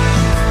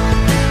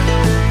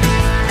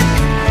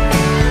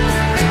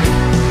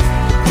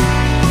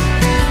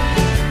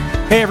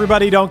 Hey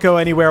everybody, don't go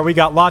anywhere. We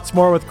got lots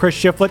more with Chris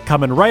Shiflett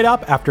coming right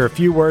up after a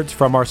few words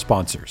from our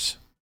sponsors.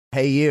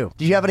 Hey you,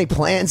 do you have any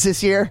plans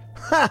this year?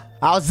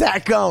 How's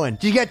that going?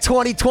 Did you get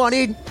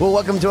 2020? Well,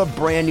 welcome to a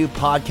brand new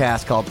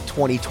podcast called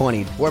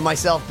 2020, where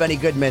myself, Benny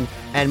Goodman,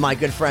 and my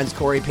good friends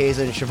Corey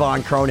Pazin and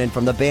Siobhan Cronin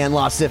from the band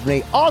Lost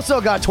Symphony also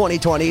got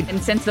 2020.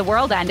 And since the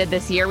world ended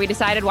this year, we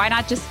decided why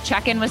not just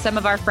check in with some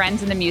of our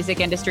friends in the music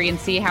industry and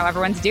see how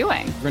everyone's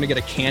doing. We're going to get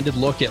a candid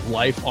look at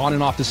life on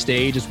and off the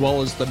stage, as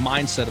well as the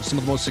mindset of some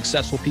of the most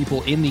successful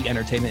people in the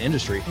entertainment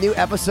industry. New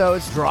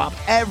episodes drop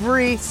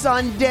every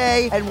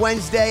Sunday and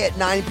Wednesday at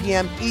 9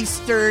 p.m.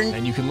 Eastern.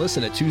 And you can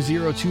listen at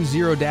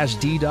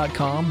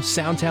 2020-d.com,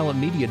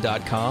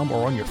 soundtalentmedia.com,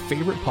 or on your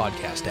favorite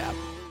podcast app.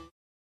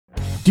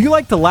 Do you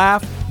like to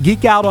laugh,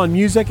 geek out on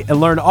music,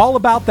 and learn all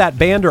about that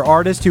band or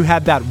artist who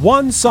had that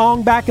one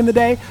song back in the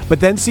day,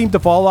 but then seemed to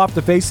fall off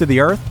the face of the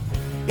earth?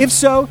 If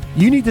so,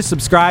 you need to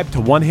subscribe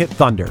to One Hit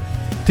Thunder.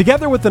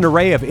 Together with an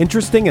array of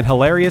interesting and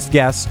hilarious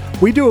guests,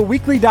 we do a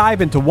weekly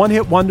dive into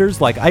one-hit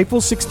wonders like Eiffel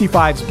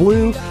 65's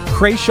Blue,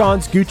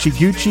 Krayshawn's Gucci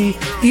Gucci,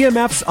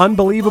 EMF's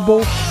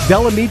Unbelievable,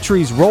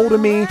 Delamitri's Roll to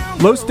Me,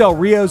 Los Del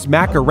Rio's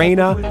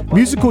Macarena,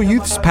 Musical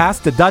Youth's Pass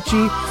to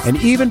Dutchie, and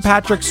even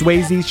Patrick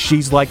Swayze's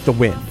She's Like the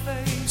Wind.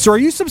 So are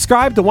you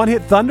subscribed to One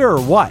Hit Thunder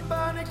or what?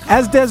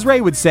 As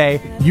Desiree would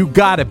say, you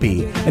gotta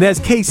be. And as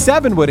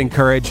K7 would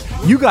encourage,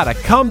 you gotta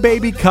come,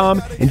 baby,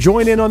 come and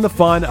join in on the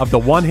fun of the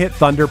One Hit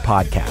Thunder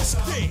podcast.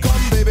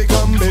 Come, baby,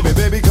 come, baby,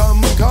 baby,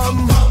 come,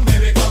 come. Come,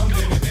 baby, come,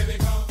 baby, baby,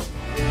 come.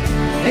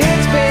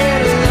 It's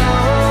been a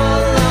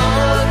long,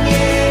 long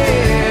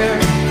year.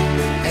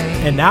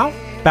 And now,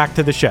 back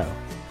to the show.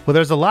 Well,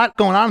 there's a lot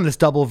going on in this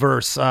double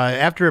verse.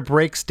 After it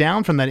breaks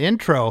down from that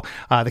intro,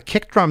 the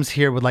kick drums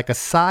here with like a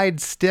side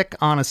stick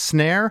on a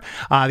snare.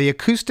 The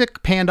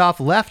acoustic panned off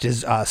left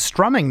is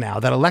strumming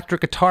now. That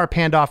electric guitar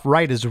panned off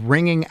right is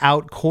ringing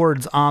out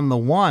chords on the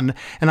one.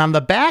 And on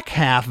the back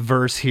half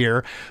verse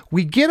here,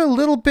 we get a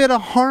little bit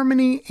of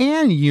harmony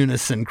and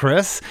unison,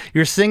 Chris.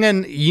 You're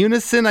singing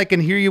unison. I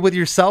can hear you with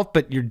yourself,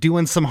 but you're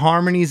doing some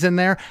harmonies in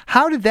there.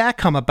 How did that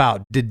come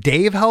about? Did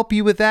Dave help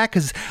you with that?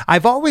 Because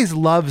I've always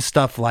loved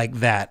stuff like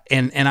that.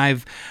 And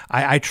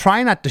I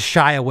try not to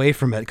shy away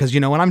from it because, you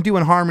know, when I'm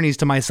doing harmonies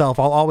to myself,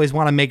 I'll always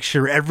want to make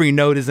sure every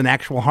note is an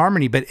actual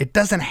harmony, but it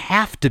doesn't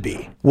have to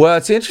be. Well,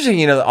 it's interesting,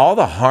 you know, all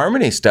the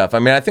harmony stuff. I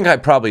mean, I think I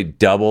probably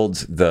doubled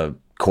the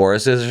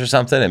choruses or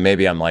something, and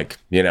maybe I'm like,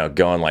 you know,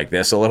 going like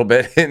this a little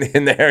bit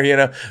in there, you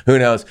know, who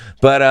knows?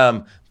 But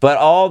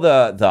all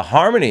the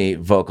harmony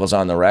vocals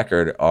on the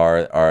record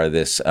are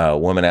this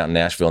woman out in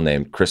Nashville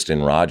named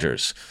Kristen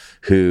Rogers,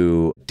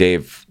 who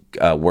Dave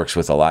works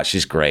with a lot.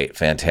 She's great,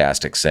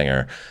 fantastic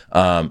singer.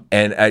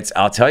 And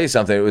I'll tell you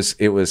something.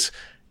 It was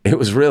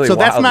really so. Wild.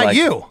 That's not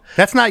you.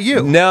 That's not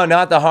you. No,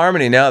 not the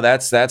harmony. No,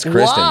 that's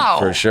Kristen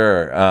for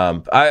sure. I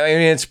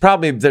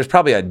mean, there's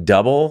probably a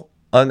double.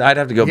 I'd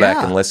have to go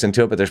back and listen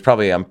to it, but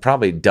I'm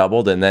probably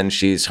doubled, and then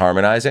she's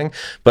harmonizing.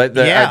 But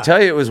I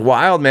tell you, it was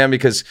wild, man,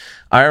 because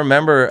I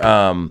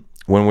remember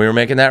when we were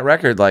making that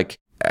record, like,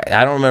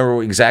 I don't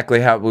remember exactly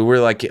how we were,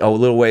 like a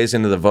little ways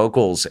into the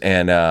vocals,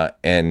 and I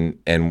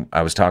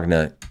was talking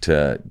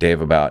to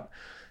Dave about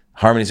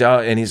harmonies. Oh,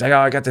 and he's like, "Oh,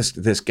 I got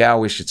this gal.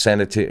 We should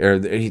send it to." Or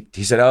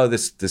he said, "Oh,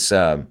 this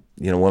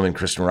woman,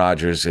 Kristen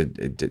Rogers.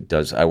 It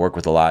does. I work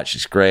with a lot.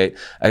 She's great."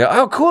 I go,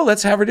 "Oh, cool.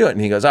 Let's have her do it."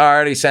 And he goes, "Oh, I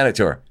already sent it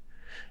to her."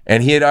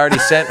 And he had already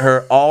sent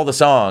her all the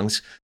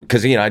songs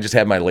because, you know, I just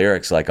had my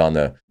lyrics like on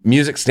the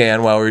music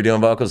stand while we were doing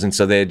vocals, and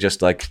so they had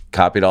just like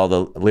copied all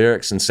the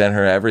lyrics and sent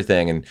her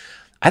everything. And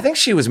I think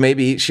she was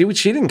she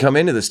didn't come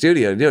into the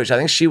studio to do it. I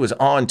think she was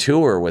on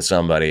tour with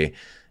somebody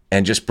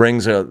and just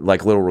brings a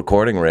like little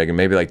recording rig and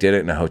maybe like did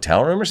it in a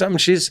hotel room or something.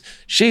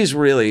 She's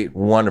really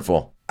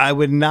wonderful. I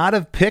would not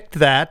have picked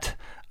that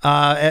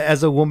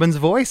as a woman's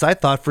voice. I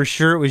thought for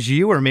sure it was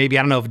you, or maybe,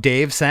 I don't know if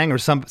Dave sang or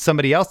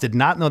somebody else. Did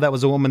not know that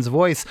was a woman's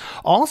voice.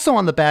 Also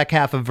on the back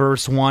half of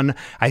verse 1,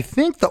 I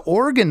think the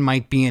organ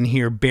might be in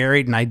here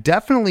buried, and I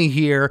definitely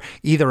hear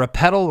either a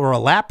pedal or a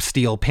lap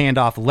steel panned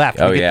off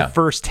left. Oh, we get the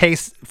first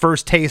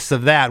taste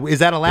of that. Is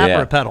that a lap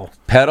or a pedal?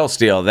 Pedal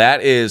steel.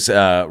 That is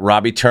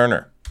Robbie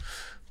Turner,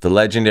 the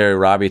legendary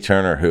Robbie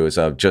Turner, who is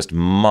a just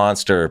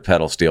monster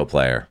pedal steel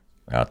player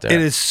out there.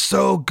 It is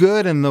so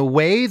good, and the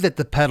way that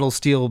the pedal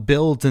steel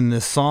builds in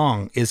this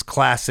song is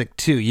classic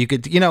too. You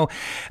could, you know,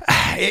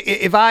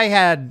 if I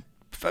had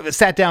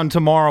sat down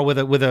tomorrow with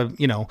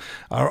a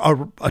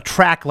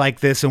track like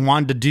this and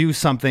wanted to do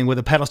something with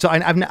a pedal steel,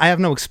 I have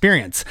no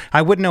experience.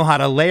 I wouldn't know how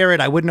to layer it.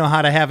 I wouldn't know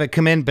how to have it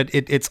come in, but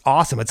it's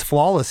awesome. It's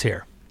flawless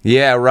here.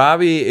 Yeah,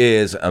 Robbie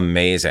is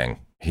amazing.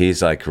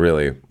 He's like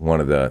really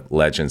one of the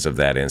legends of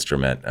that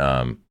instrument.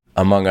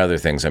 Among other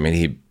things, I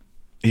mean,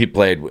 he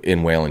played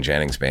in Waylon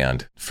Jennings'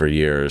 band for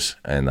years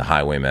and the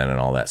Highwaymen and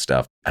all that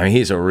stuff. I mean,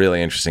 he's a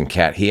really interesting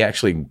cat. He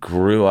actually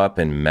grew up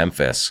in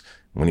Memphis.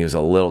 When he was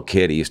a little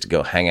kid, he used to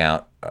go hang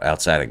out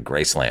outside of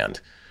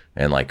Graceland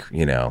and, like,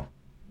 you know,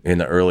 in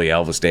the early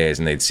Elvis days,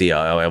 and they'd see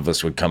how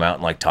Elvis would come out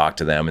and like talk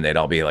to them, and they'd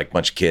all be like a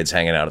bunch of kids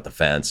hanging out at the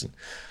fence. And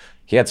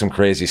he had some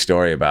crazy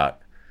story about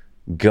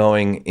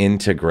going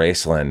into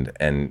Graceland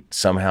and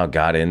somehow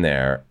got in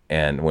there,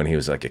 and when he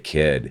was like a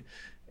kid,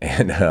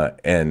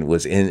 and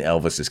was in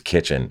Elvis's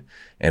kitchen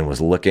and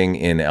was looking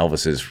in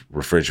Elvis's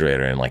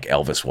refrigerator, and like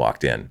Elvis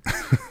walked in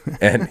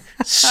and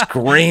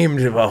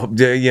screamed about,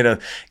 you know,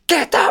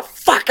 "Get the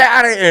fuck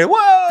out of here!"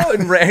 Whoa,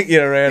 and ran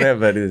in.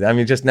 But I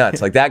mean, just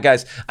nuts. Like that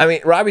guy's. I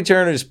mean, Robbie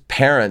Turner's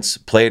parents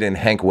played in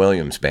Hank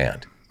Williams'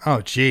 band.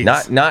 Oh, geez.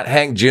 Not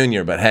Hank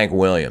Jr., but Hank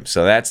Williams.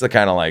 So that's the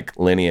kind of like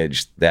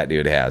lineage that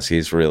dude has.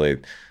 He's really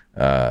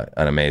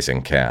an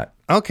amazing cat.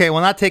 Okay,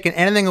 well, not taking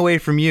anything away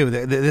from you.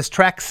 This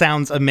track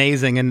sounds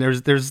amazing, and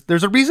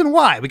there's a reason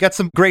why. We got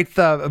some great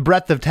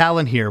breadth of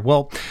talent here.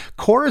 Well,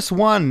 chorus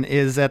 1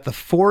 is at the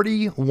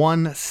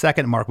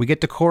 41-second mark. We get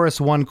to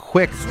chorus 1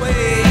 quick.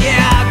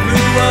 Yeah, I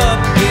grew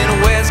up in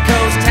a West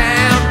Coast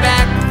town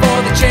back before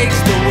they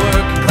chased the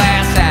working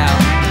class out.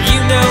 You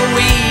know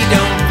we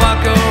don't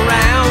fuck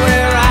around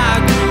where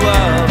I grew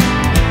up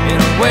in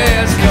a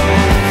West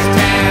Coast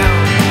town.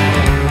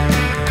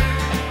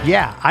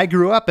 I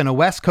grew up in a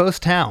West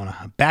Coast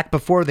town, back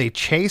before they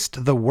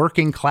chased the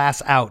working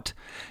class out.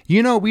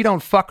 You know we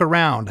don't fuck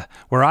around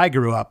where I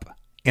grew up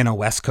in a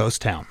West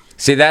Coast town.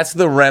 See, that's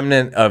the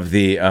remnant of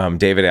the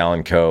David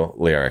Allan Coe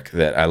lyric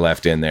that I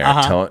left in there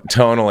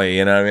tonally.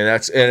 You know what I mean?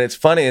 And it's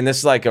funny, and this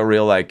is like a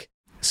real like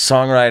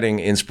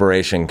songwriting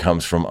inspiration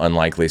comes from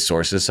unlikely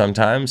sources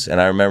sometimes. And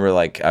I remember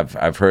like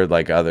I've heard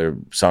like other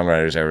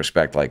songwriters I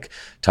respect like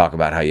talk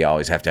about how you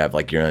always have to have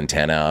like your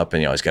antenna up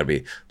and you always got to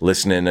be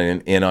listening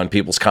in on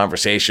people's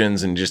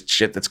conversations and just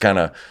shit that's kind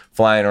of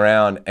flying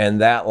around. And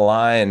that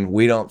line,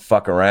 "We don't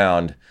fuck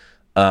around,"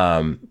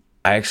 I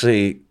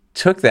actually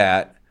took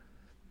that.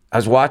 I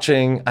was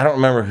watching, I don't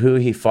remember who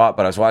he fought,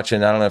 but I was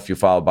watching, I don't know if you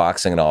follow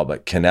boxing at all,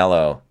 but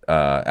Canelo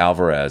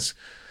Alvarez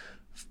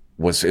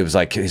it was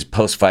like his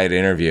post-fight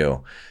interview.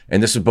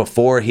 And this was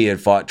before he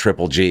had fought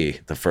Triple G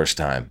the first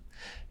time.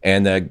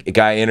 And the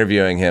guy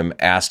interviewing him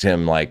asked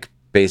him like,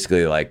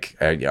 basically like,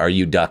 are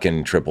you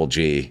ducking Triple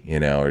G?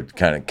 You know, or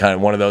kind of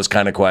one of those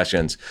kind of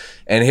questions.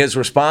 And his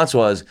response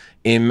was,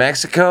 in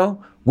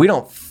Mexico, we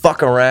don't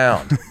fuck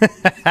around.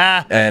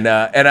 and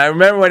I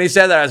remember when he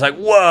said that, I was like,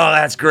 whoa,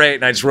 that's great.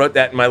 And I just wrote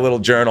that in my little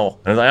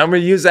journal. And I was like, I'm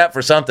going to use that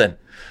for something.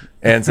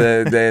 And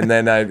so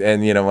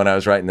and you know, when I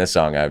was writing this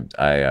song,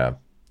 I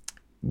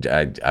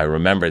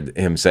remembered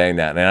him saying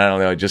that, and I don't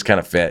know, it just kind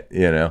of fit,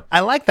 you know.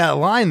 I like that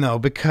line though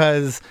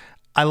because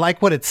I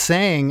like what it's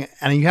saying,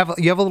 and you have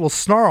a little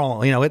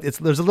snarl, you know.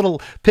 There's a little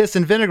piss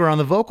and vinegar on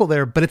the vocal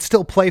there, but it's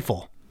still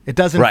playful. It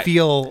doesn't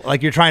feel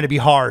like you're trying to be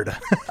hard.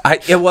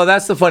 Well,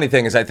 that's the funny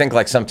thing is I think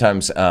like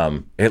sometimes,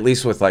 at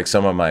least with like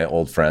some of my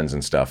old friends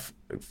and stuff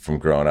from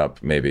growing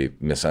up, maybe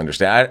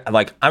misunderstand.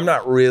 I'm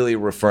not really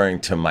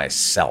referring to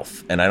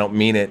myself, and I don't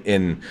mean it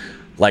in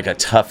like a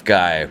tough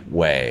guy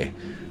way.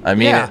 I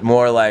mean it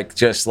more like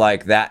just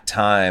like that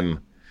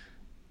time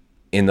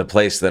in the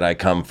place that I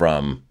come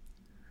from.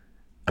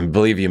 And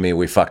believe you me,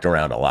 we fucked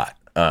around a lot.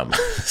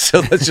 So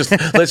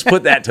let's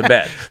put that to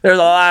bed. There's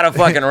a lot of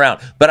fucking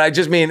around, but I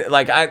just mean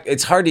like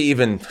it's hard to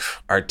even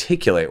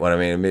articulate what I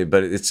mean.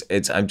 But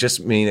I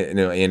just mean it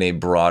in a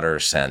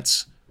broader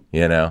sense,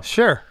 you know.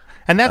 Sure.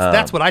 And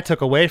that's what I took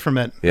away from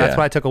it. Yeah. That's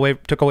what I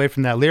took away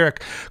from that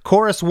lyric.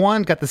 Chorus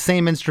 1 got the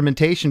same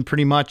instrumentation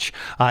pretty much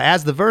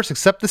as the verse,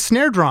 except the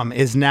snare drum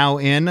is now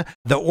in.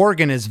 The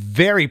organ is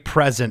very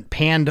present,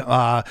 panned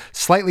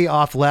slightly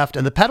off left,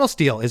 and the pedal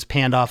steel is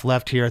panned off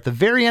left here. At the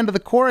very end of the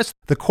chorus,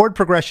 the chord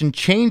progression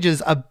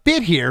changes a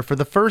bit here for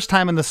the first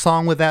time in the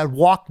song with that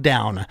walk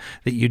down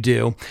that you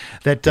do.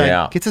 That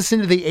gets us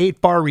into the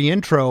 8-bar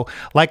reintro,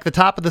 like the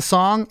top of the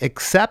song,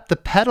 except the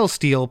pedal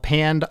steel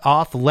panned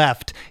off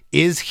left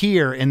is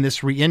here in this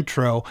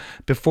reintro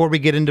before we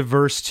get into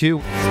verse 2.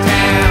 4th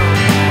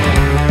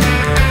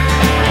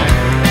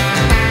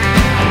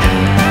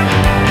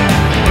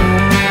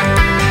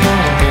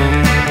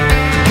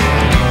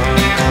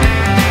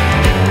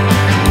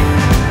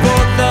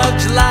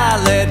of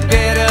July,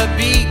 Ledbetter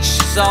Beach,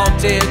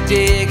 salted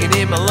digging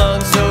in my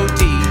lungs so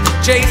deep.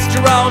 Chased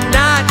her all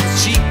night,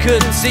 she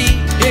couldn't see.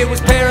 It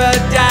was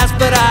paradise,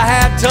 but I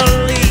had to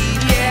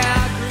leave.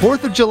 Yeah.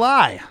 4th of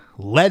July,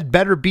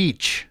 Ledbetter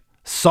Beach.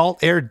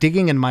 Salt air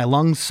digging in my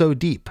lungs so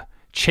deep.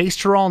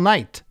 Chased her all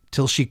night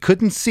till she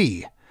couldn't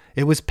see.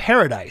 It was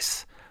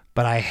paradise,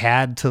 but I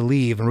had to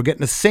leave. And we're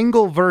getting a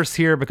single verse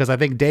here because I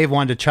think Dave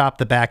wanted to chop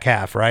the back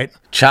half, right?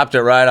 Chopped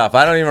it right off.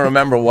 I don't even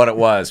remember what it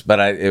was, but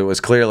it was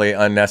clearly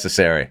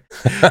unnecessary.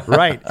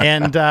 Right.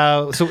 And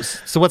so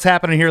what's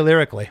happening here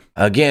lyrically?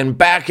 Again,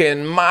 back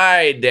in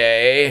my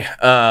day,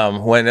 I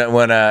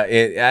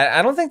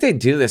don't think they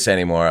do this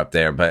anymore up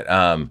there, but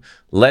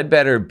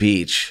Ledbetter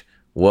Beach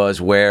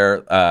was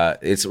where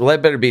it's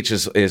Ledbetter Beach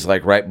is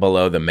like right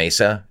below the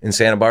Mesa in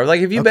Santa Barbara. Like,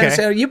 have you been to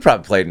Santa? You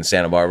probably played in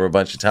Santa Barbara a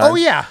bunch of times. Oh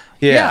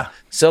yeah.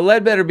 So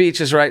Ledbetter Beach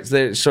is right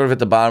there, sort of at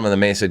the bottom of the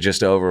Mesa,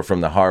 just over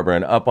from the harbor,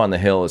 and up on the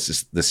hill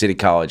is the City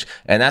College,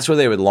 and that's where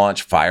they would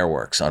launch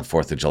fireworks on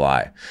 4th of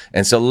July.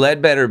 And so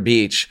Ledbetter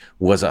Beach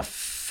was a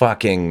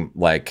fucking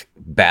like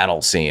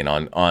battle scene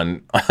on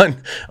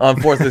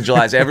 4th of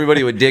July. So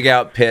everybody would dig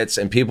out pits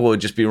and people would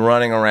just be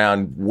running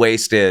around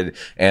wasted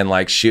and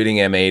like shooting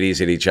M80s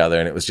at each other.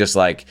 And it was just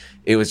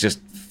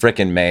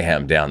freaking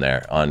mayhem down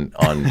there on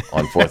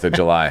 4th of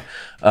July.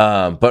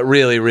 But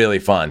really, really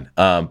fun.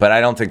 But I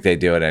don't think they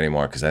do it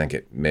anymore because I think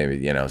it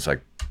maybe, it's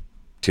like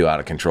too out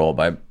of control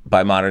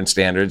by modern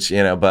standards,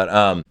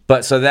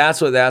 but so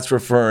that's what that's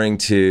referring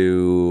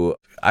to.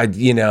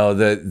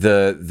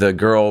 The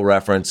girl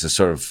reference is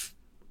sort of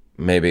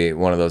maybe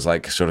one of those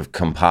like sort of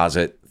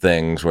composite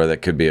things where there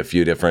could be a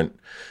few different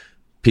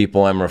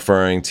people I'm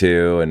referring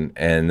to,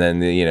 and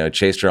then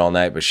chased her all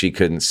night, but she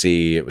couldn't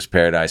see. It was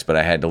paradise, but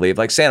I had to leave.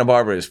 Like Santa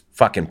Barbara is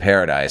fucking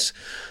paradise,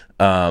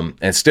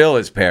 and still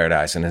is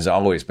paradise, and has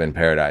always been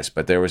paradise.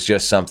 But there was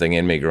just something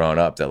in me growing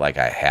up that like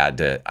I had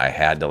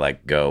to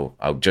like go.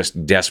 I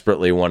just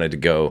desperately wanted to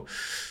go,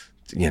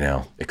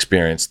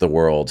 experience the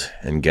world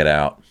and get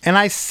out. And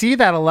I see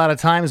that a lot of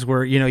times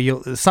where,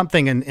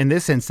 something in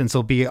this instance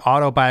will be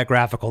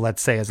autobiographical,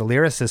 let's say, as a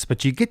lyricist,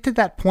 but you get to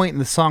that point in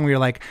the song where you're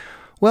like,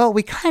 well,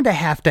 we kind of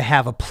have to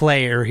have a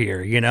player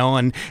here, you know?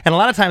 And a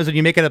lot of times when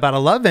you make it about a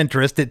love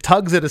interest, it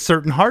tugs at a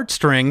certain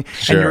heartstring,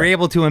 Sure. and you're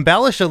able to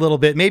embellish a little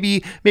bit.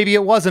 Maybe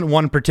it wasn't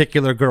one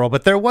particular girl,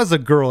 but there was a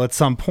girl at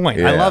some point.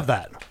 I Yeah. love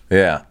that.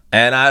 Yeah.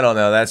 And I don't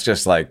know. That's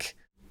just like,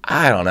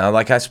 I don't know.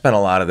 Like I spent a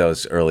lot of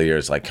those early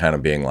years, like kind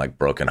of being like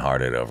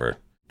brokenhearted over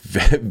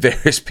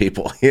various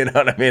people. You know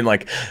what I mean?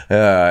 Like,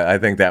 I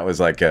think that was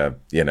like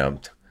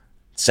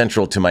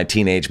central to my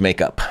teenage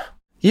makeup.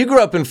 You grew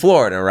up in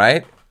Florida,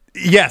 right?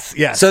 Yes.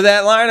 So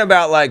that line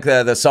about like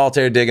the salt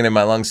air digging in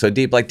my lungs so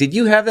deep, like, did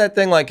you have that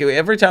thing? Like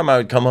every time I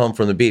would come home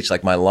from the beach,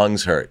 like my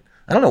lungs hurt.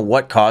 I don't know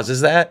what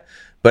causes that,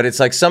 but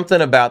it's like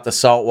something about the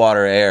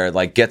saltwater air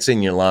like gets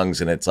in your lungs,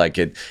 and it's like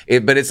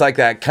but it's like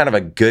that kind of a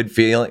good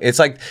feeling. It's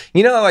like,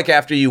 you know, like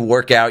after you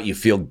work out,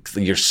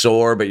 you're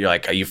sore, but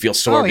you feel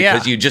sore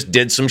because you just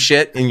did some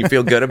shit and you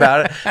feel good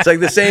about it. It's like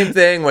the same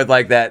thing with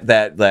like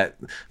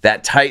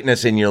that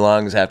tightness in your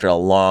lungs after a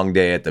long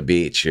day at the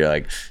beach. You're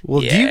like,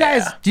 Well,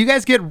 yeah. do you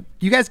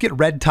guys get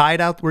red tide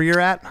out where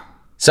you're at?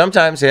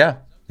 Sometimes, yeah.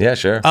 Yeah,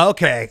 sure.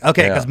 Okay. Yeah.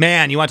 Because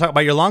man, you want to talk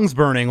about your lungs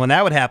burning. When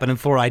that would happen in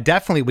Florida, I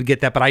definitely would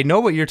get that. But I know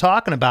what you're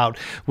talking about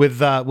with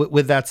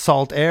that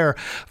salt air.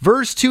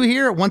 Verse 2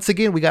 here. Once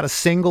again, we got a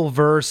single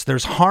verse.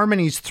 There's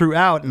harmonies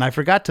throughout, and I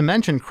forgot to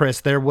mention, Chris,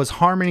 there was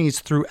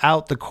harmonies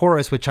throughout the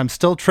chorus, which I'm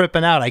still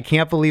tripping out. I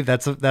can't believe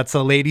that's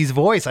a lady's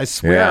voice. I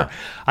swear. Yeah.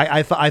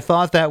 I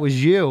thought that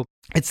was you.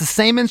 It's the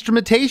same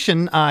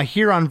instrumentation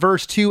here on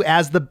verse 2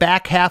 as the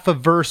back half of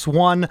verse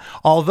 1,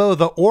 although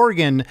the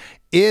organ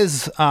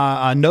is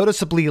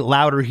noticeably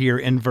louder here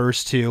in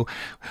verse 2.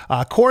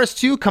 Chorus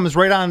 2 comes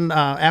right on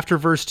after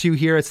verse 2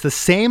 here. It's the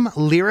same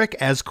lyric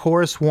as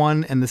chorus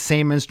 1 and the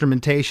same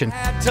instrumentation.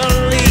 Had to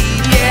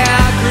leave, yeah,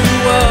 I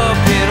grew up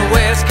in a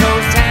West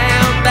Coast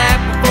town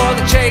back before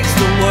they chased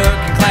the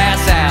working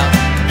class out.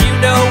 You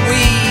know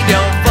we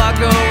don't fuck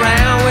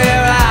around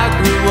where I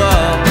grew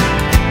up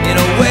in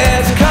a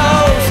West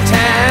Coast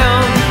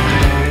town.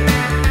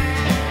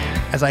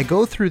 As I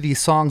go through these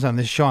songs on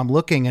this show, I'm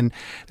looking, and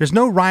there's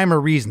no rhyme or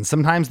reason.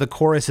 Sometimes the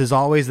chorus is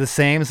always the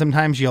same.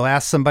 Sometimes you'll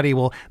ask somebody,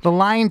 well, the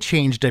line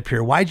changed up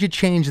here. Why'd you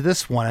change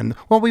this one? And,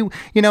 well, we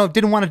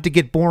didn't want it to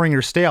get boring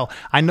or stale.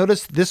 I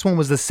noticed this one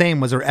was the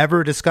same. Was there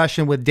ever a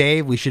discussion with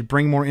Dave, we should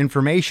bring more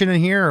information in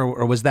here,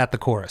 or was that the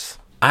chorus?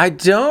 I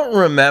don't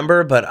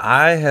remember, but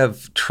I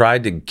have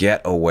tried to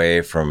get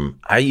away from,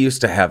 I used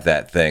to have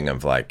that thing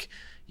of like,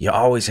 you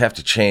always have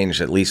to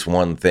change at least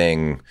one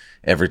thing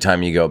every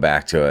time you go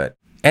back to it.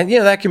 And,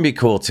 that can be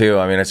cool too.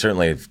 I mean, I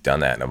certainly have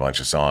done that in a bunch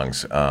of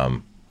songs.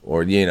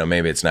 Or,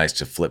 maybe it's nice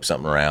to flip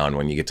something around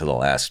when you get to the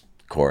last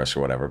chorus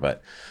or whatever,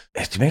 but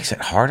it makes it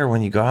harder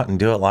when you go out and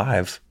do it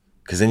live.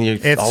 Because then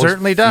it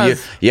certainly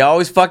does. You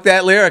always fuck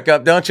that lyric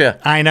up, don't you?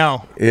 I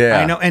know. Yeah.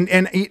 I know.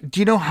 And do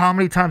you know how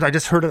many times I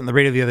just heard it on the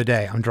radio the other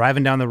day? I'm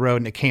driving down the road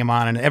and it came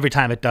on, and every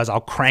time it does, I'll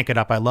crank it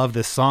up. I love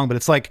this song, but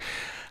it's like,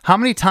 how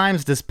many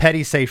times does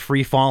Petty say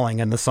 "free falling"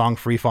 in the song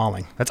 "Free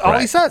Falling"? That's all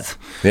he says.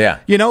 Yeah.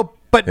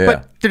 But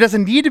there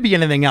doesn't need to be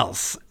anything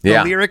else.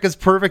 The lyric is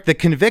perfect, the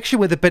conviction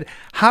with it, but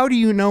how do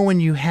you know when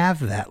you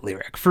have that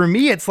lyric? For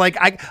me, it's like,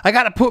 I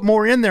got to put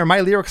more in there. My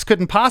lyrics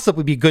couldn't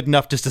possibly be good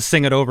enough just to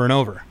sing it over and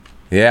over.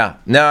 Yeah.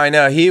 No, I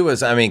know.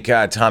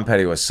 God, Tom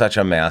Petty was such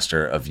a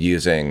master of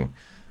using,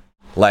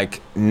 like,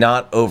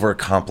 not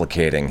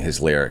overcomplicating his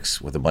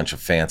lyrics with a bunch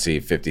of fancy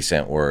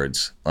 50-cent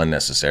words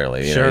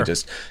unnecessarily.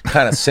 Just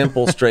kind of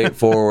simple,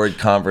 straightforward,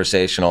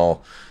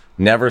 conversational.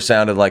 Never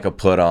sounded like a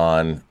put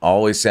on,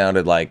 always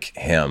sounded like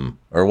him,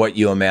 or what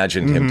you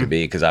imagined him to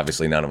be, because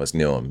obviously none of us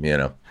knew him,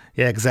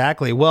 Yeah,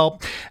 exactly.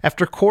 Well,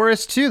 after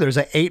chorus 2, there's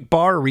an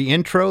 8-bar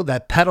re-intro.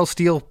 That pedal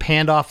steel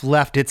panned off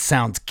left, it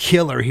sounds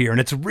killer here, and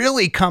it's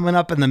really coming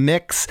up in the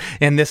mix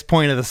in this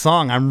point of the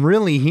song. I'm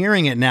really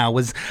hearing it now.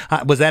 Was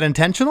that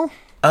intentional?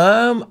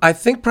 I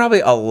think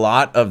probably a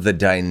lot of the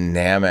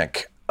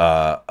dynamic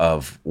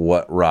of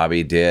what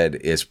Robbie did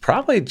is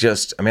probably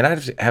just,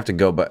 I'd have to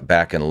go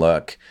back and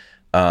look.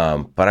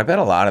 But I bet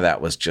a lot of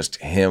that was just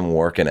him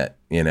working it,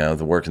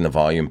 working the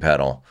volume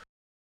pedal.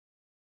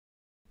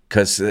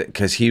 Cause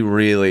he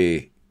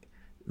really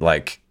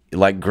like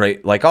all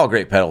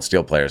great pedal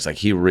steel players, like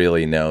he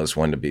really knows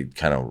when to be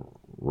kind of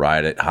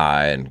ride it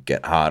high and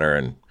get hotter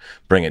and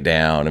bring it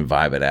down and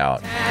vibe it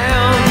out.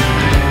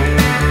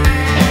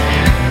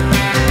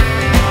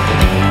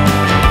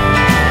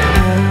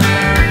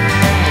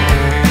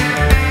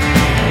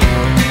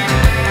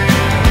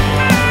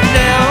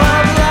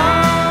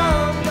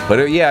 But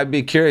I'd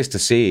be curious to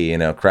see,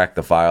 crack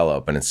the file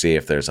open and see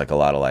if there's like a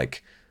lot of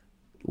like,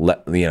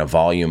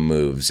 volume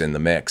moves in the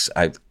mix.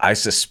 I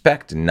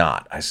suspect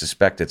not. I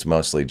suspect it's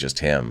mostly just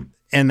him.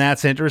 And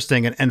that's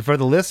interesting. And for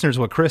the listeners,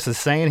 what Chris is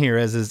saying here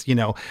is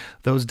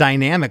those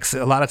dynamics,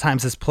 a lot of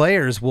times as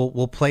players,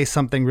 we'll play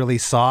something really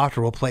soft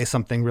or we'll play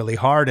something really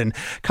hard. And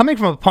coming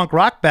from a punk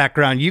rock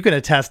background, you can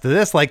attest to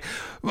this. Like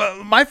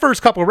my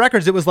first couple of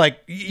records, it was like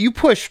you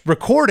push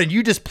record and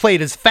you just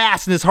played as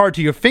fast and as hard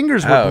till your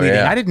fingers were bleeding.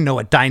 Yeah. I didn't know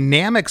what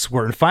dynamics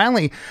were. And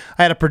finally,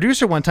 I had a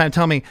producer one time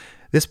tell me,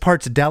 this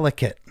part's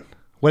delicate.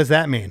 What does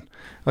that mean?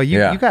 Oh,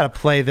 you got to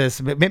play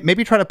this.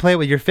 Maybe try to play it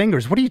with your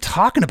fingers. What are you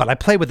talking about? I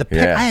play with the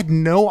pick. I had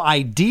no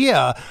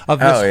idea of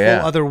this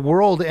whole other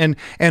world and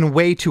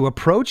way to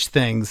approach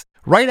things.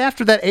 Right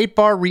after that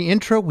 8-bar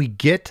reintro, we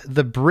get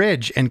the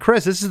bridge. And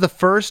Chris, this is the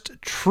first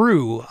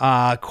true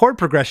chord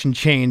progression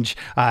change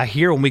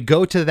here when we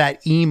go to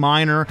that E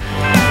minor.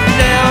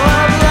 Now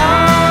I'm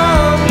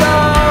long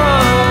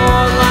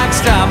gone, like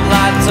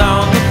stoplights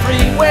on the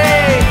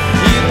freeway.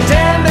 You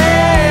tear me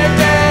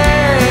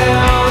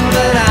down,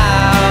 but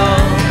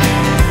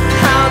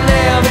I'll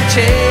never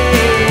change.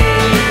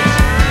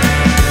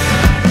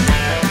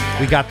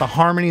 We got the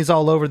harmonies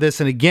all over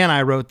this, and again,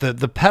 I wrote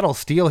the pedal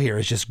steel here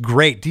is just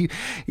great. You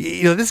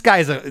know, this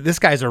guy's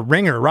a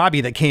ringer,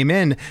 Robbie, that came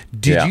in.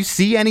 Did you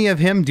see any of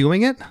him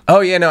doing it? Oh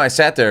yeah, no, I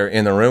sat there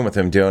in the room with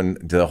him doing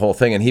the whole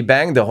thing, and he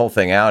banged the whole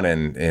thing out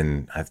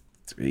in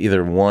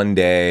either one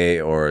day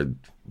or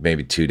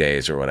maybe 2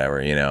 days or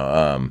whatever. You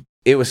know,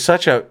 it was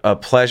such a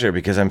pleasure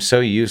because I'm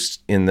so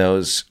used in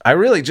those. I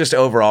really just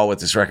overall with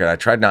this record, I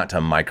tried not to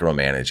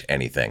micromanage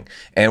anything,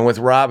 and with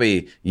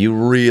Robbie, you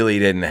really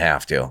didn't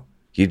have to.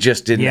 You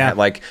just didn't have,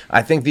 like,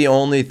 I think the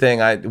only thing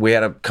we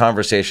had a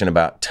conversation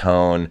about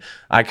tone.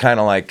 I kind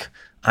of like,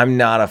 I'm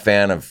not a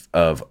fan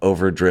of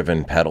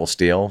overdriven pedal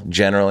steel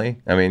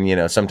generally. I mean, you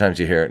know, sometimes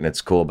you hear it and it's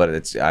cool,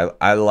 but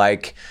I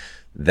like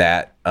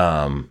that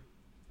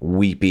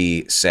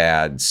weepy,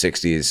 sad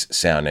 60s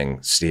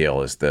sounding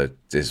steel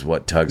is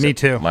what tugs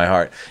at my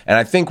heart. And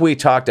I think we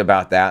talked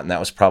about that, and that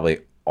was probably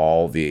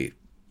all the,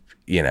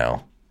 you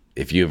know,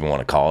 if you even want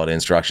to call it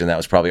instruction, that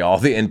was probably all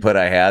the input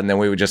I had. And then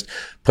we would just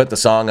put the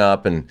song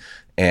up and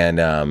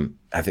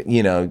I think,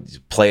 you know,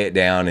 play it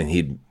down, and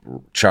he'd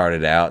chart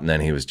it out, and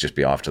then he would just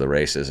be off to the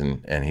races,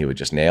 and he would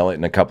just nail it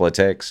in a couple of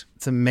takes.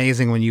 It's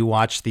amazing when you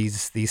watch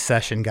these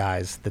session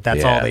guys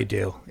that's all they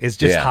do is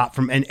just hop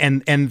from,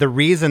 and the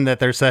reason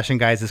that they're session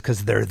guys is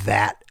because they're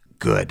that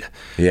good.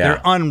 Yeah.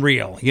 They're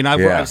unreal. You know,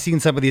 I've seen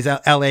some of these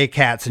LA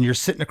cats, and you're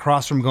sitting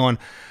across from going,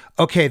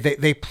 okay,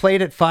 they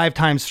played it 5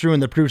 times through,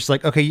 and the producer's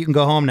like, okay, you can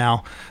go home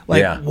now.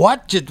 Like,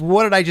 what did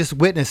I just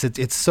witness?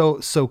 It's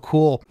so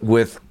cool.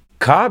 With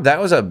Cobb, that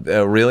was a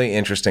really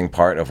interesting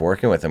part of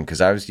working with him,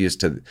 because I was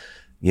used to,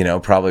 you know,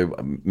 probably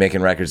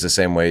making records the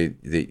same way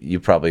that you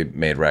probably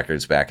made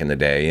records back in the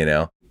day, you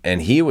know.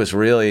 And he was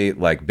really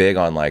like big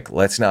on like,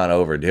 let's not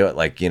overdo it.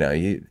 Like, you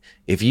know,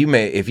 if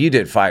you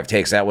did 5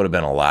 takes, that would have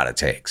been a lot of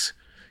takes.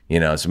 You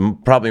know, it's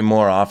probably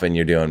more often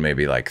you're doing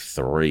maybe like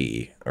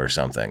 3 or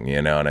something,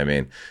 you know what I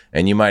mean?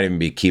 And you might even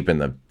be keeping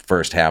the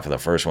first half of the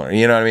first one,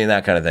 you know what I mean?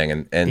 That kind of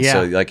thing. And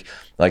so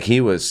like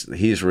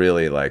he's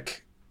really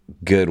like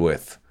good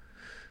with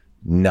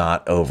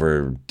not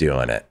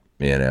overdoing it,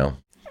 you know,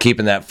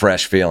 keeping that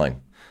fresh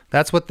feeling.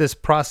 That's what this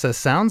process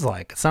sounds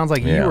like. It sounds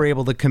like you were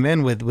able to come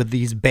in with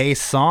these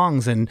bass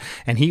songs, and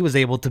he was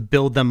able to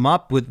build them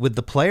up with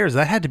the players.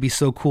 That had to be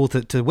so cool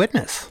to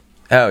witness.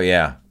 Oh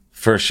yeah.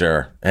 For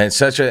sure. And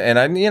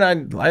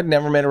I'd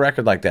never made a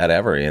record like that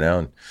ever, you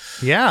know?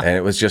 Yeah. And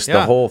it was just,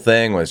 the whole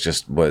thing was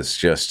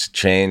just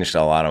changed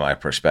a lot of my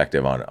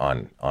perspective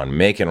on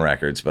making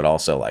records, but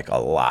also like a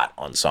lot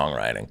on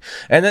songwriting.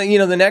 And then, you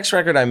know, the next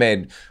record I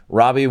made,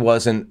 Robbie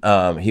wasn't,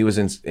 he was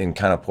in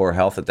kind of poor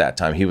health at that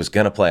time. He was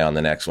going to play on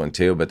the next one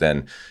too, but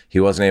then he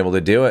wasn't able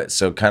to do it.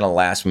 So kind of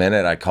last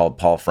minute, I called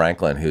Paul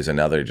Franklin, who's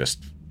another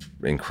just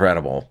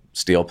incredible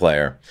steel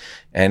player.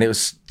 And it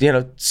was, you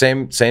know,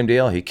 same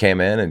deal. He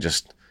came in and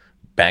just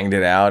banged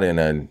it out in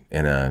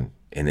an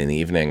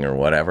evening or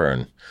whatever,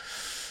 and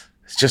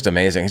it's just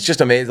amazing. It's just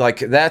amazing. Like,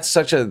 that's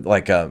such a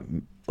like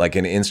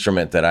an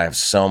instrument that I have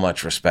so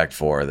much respect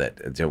for.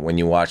 That when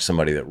you watch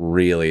somebody that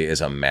really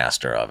is a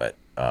master of it,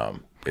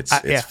 it's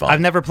fun.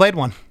 I've never played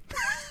one.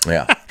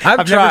 Yeah,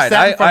 I've tried.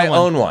 I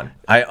own one.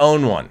 I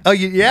own one. Oh,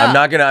 yeah.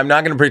 I'm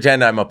not gonna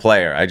pretend I'm a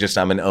player.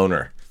 I'm an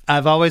owner.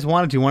 I've always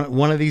wanted to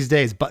one of these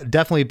days, but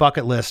definitely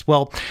bucket list.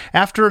 Well,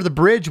 after the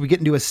bridge, we get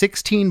into a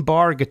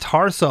 16-bar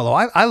guitar solo.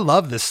 I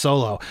love this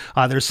solo.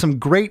 There's some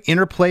great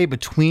interplay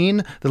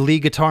between the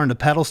lead guitar and the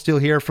pedal steel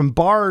here. From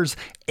bars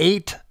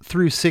 8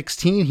 through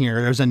 16 here,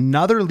 there's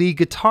another lead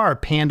guitar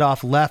panned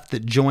off left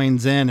that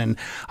joins in. And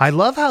I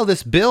love how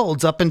this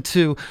builds up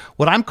into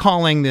what I'm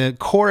calling the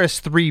chorus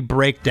 3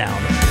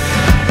 breakdown.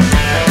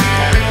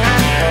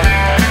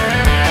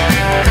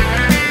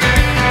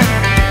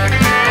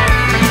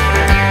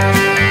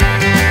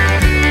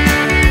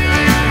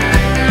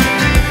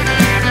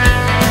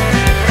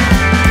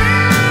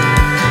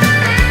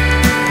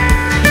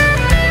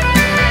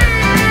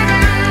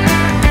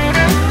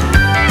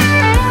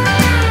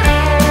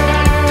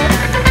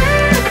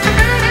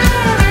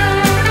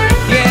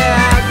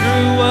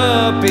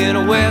 In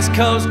a West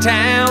Coast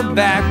town,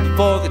 back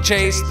before they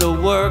chased the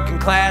working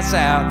class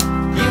out.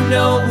 You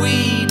know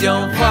we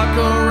don't fuck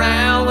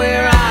around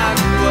where I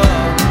grew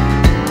up.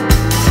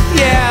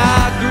 Yeah,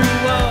 I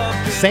grew up.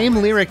 Same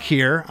lyric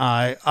here,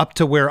 up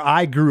to where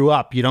I grew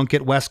up. You don't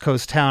get West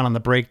Coast Town on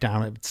the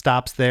breakdown. It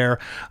stops there.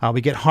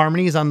 We get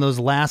harmonies on those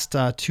last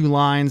two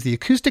lines. The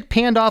acoustic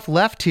panned off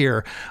left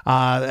here.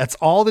 That's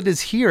all that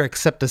is here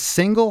except a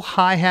single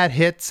hi-hat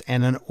hits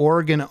and an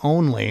organ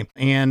only.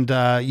 And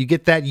you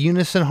get that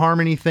unison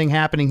harmony thing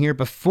happening here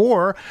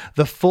before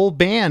the full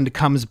band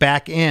comes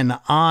back in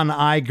on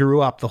I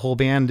Grew Up. The whole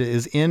band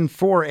is in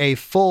for a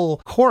full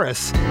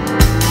chorus.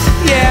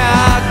 Yeah,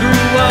 I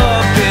grew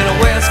up in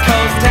a West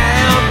Coast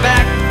town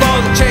back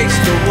before the chase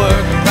to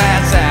work and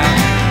pass out.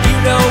 You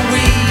know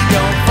we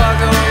don't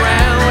fuck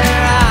around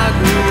where I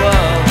grew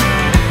up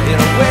in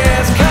a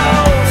West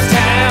Coast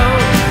town.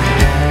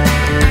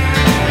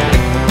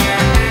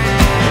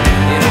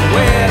 In a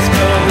West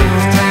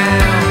Coast town.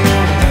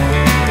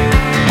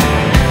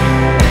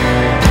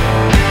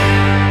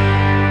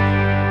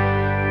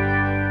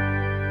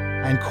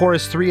 And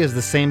chorus 3 is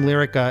the same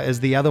lyric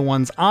as the other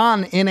ones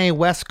on In a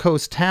West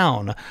Coast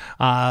Town.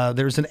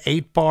 There's an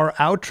 8-bar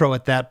outro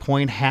at that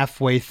point.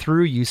 Halfway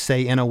through, you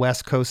say In a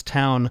West Coast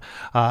Town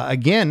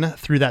again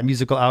through that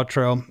musical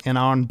outro. And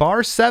on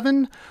bar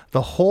 7,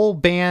 the whole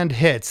band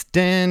hits.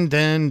 Dun,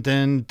 dun,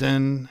 dun,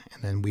 dun.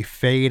 And then we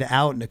fade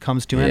out and it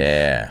comes to an end.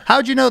 Yeah.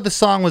 How'd you know the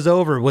song was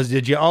over?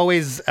 Did you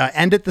always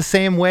end it the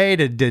same way?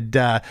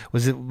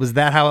 Was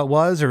that how it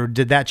was, or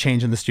did that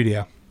change in the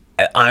studio?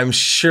 I'm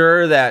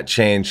sure that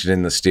changed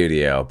in the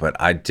studio, but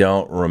I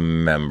don't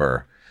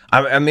remember.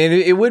 I mean,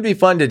 it would be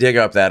fun to dig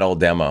up that old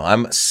demo.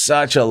 I'm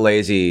such a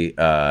lazy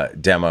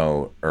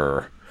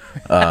demoer.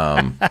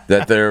 And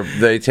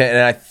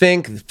I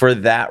think for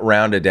that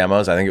round of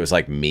demos, I think it was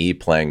like me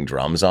playing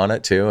drums on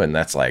it too, and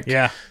that's like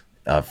a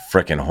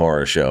freaking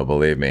horror show,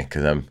 believe me,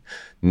 because I'm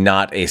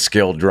not a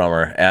skilled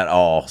drummer at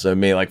all. So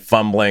me like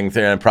fumbling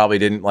through, and I probably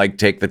didn't like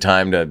take the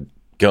time to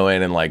go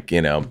in and like,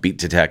 beat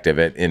detective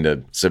it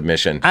into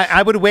submission.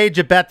 I would wage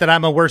a bet that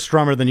I'm a worse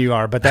drummer than you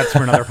are, but that's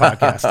for another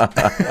podcast.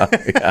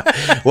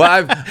 Yeah.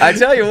 Well, I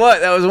tell you what,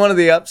 that was one of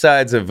the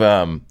upsides of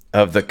the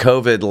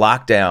COVID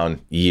lockdown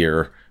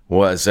year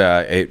was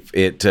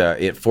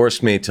it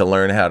forced me to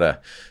learn how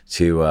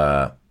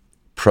to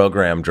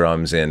program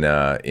drums in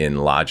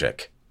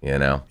Logic.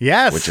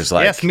 Yes, which is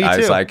like, yes, me too. I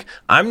was like,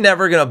 I'm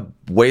never gonna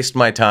waste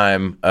my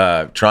time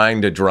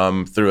trying to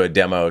drum through a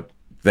demo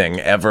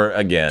thing ever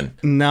again.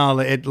 No,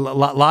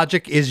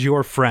 Logic is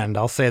your friend.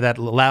 I'll say that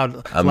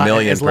loud, a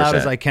million as loud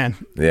as I can.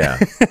 Yeah.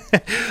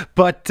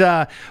 But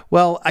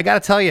well, I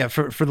got to tell you,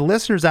 for the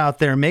listeners out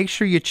there, make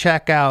sure you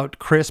check out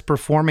Chris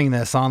performing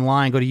this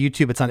online. Go to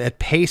YouTube. It's at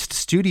Paste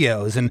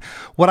Studios. And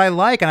what I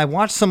like, and I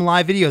watched some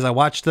live videos. I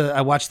watched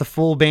the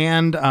full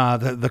band.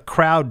 The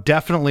crowd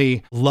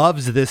definitely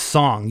loves this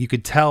song. You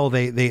could tell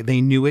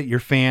they knew it. Your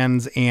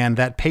fans, and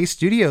that Paste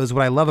Studios.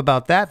 What I love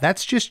about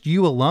that's just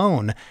you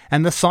alone,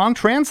 and the song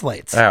translates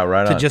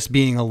to just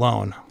being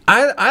alone.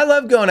 I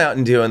love going out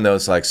and doing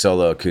those like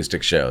solo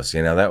acoustic shows.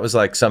 That was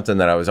like something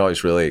that I was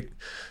always really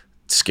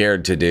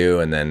scared to do,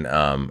 and then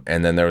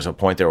there was a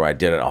point there where I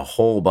did it a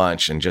whole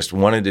bunch and just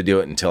wanted to do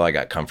it until I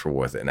got comfortable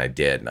with it, and I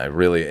did, and I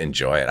really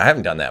enjoy it. I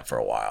haven't done that for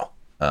a while,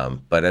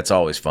 but it's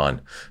always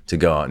fun to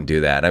go out and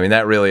do that. I mean,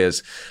 that really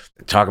is,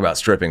 talk about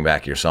stripping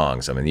back your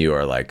songs. I mean, you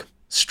are like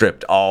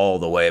stripped all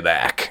the way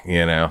back,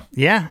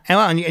 Yeah,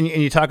 and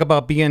you talk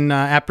about being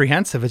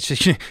apprehensive. It's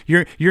just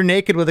you're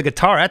naked with a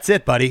guitar. That's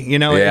it, buddy.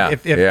 And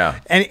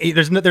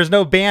there's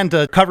no band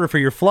to cover for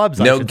your flubs.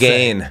 No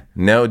gain,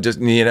 no just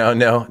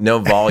no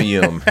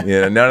volume.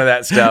 None of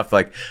that stuff.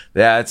 Like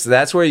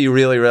that's where you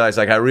really realize.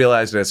 Like I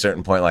realized at a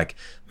certain point, like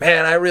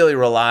man, I really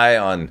rely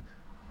on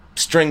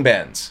string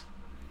bends.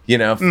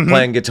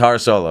 Playing guitar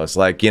solos,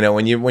 like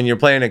when you're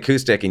playing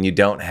acoustic and you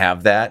don't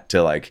have that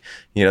to like,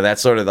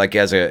 that's sort of like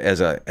as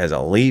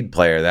a lead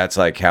player, that's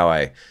like how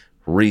I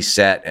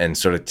reset and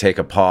sort of take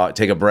a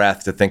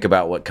breath to think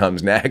about what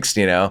comes next.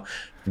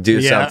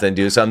 Do something,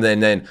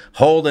 and then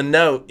hold a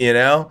note,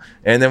 and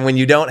then when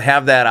you don't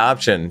have that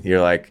option,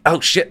 you're like, oh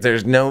shit,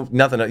 there's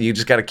nothing. You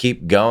just got to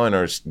keep going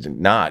or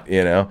not,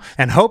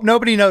 and hope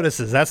nobody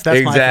notices. That's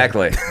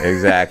exactly.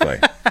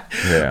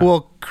 Yeah.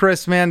 Well,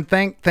 Chris, man,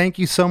 thank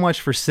you so much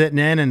for sitting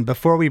in. And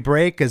before we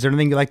break, is there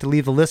anything you'd like to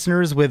leave the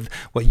listeners with?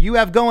 What you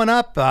have going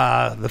up,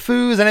 the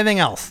foos, anything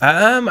else?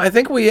 I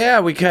think we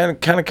kind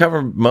of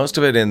covered most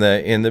of it in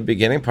the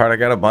beginning part. I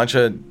got a bunch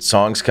of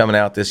songs coming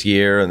out this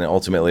year, and then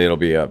ultimately it'll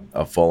be a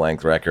full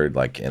length record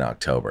like in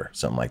October,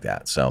 something like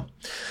that. So,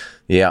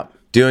 yeah,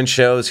 doing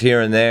shows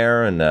here and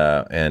there, and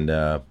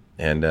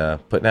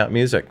putting out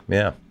music,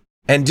 yeah,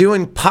 and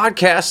doing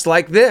podcasts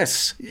like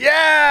this,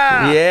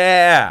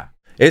 yeah.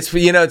 It's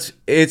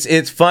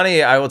it's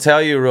funny. I will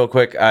tell you real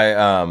quick.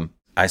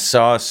 I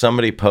saw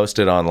somebody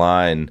posted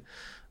online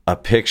a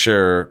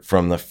picture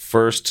from the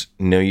first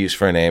No Use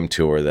for a Name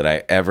tour that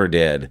I ever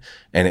did,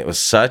 and it was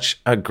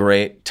such a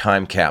great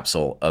time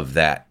capsule of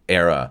that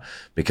era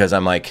because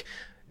I'm like,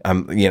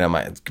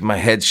 my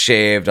head's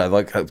shaved. I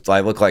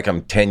look like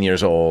I'm 10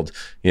 years old.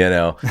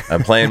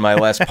 I'm playing my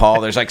Les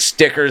Paul. There's like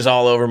stickers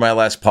all over my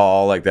Les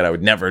Paul, like that I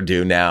would never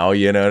do now.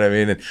 You know what I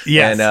mean?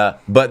 Yes.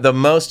 But the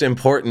most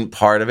important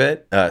part of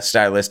it,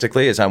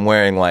 stylistically, is I'm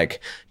wearing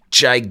like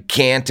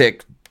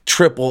gigantic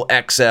triple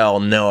XL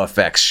no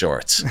effects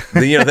shorts.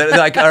 That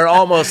like are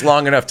almost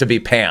long enough to be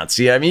pants.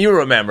 Yeah, I mean, you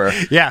remember?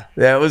 Yeah,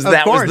 that was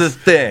the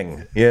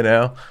thing.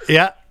 Yeah.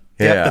 Yeah.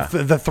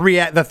 The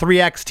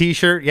 3X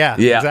T-shirt. Yeah.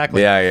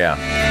 Exactly. Yeah.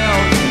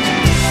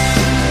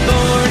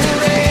 Born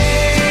and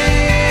raised,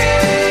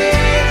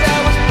 I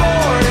was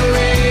born and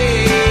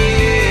raised.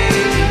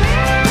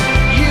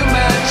 You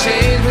might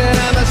change, but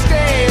I'ma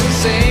stay the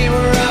same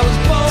where I was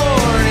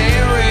born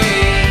and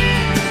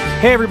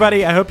raised. Hey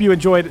everybody, I hope you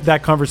enjoyed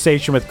that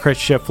conversation with Chris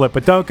Shiflett,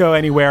 but don't go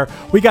anywhere.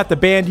 We got the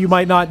band you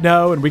might not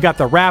know, and we got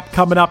the rap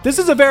coming up. This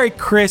is a very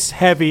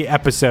Chris-heavy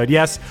episode.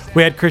 Yes,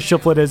 we had Chris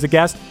Shiflett as a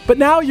guest, but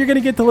now you're going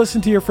to get to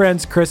listen to your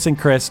friends Chris and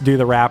Chris do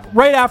the rap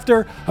right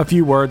after a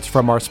few words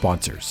from our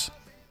sponsors.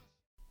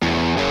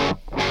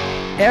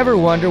 Ever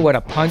wonder what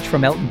a punch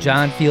from Elton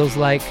John feels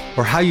like?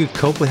 Or how you'd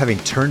cope with having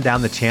turned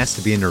down the chance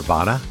to be in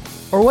Nirvana?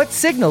 Or what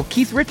signal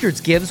Keith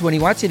Richards gives when he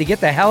wants you to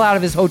get the hell out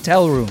of his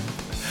hotel room?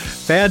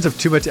 Fans of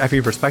Too Much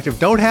Effing Perspective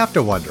don't have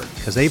to wonder,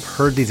 because they've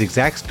heard these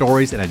exact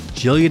stories and a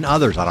jillion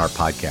others on our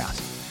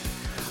podcast.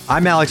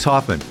 I'm Alex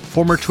Hoffman,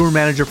 former tour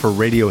manager for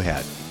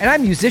Radiohead. And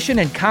I'm musician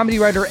and comedy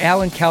writer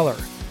Alan Keller.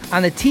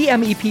 On the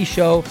TMEP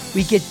show,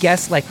 we get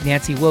guests like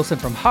Nancy Wilson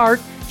from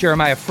Heart,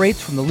 Jeremiah Freites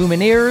from the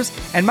Lumineers,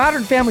 and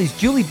Modern Family's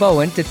Julie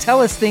Bowen to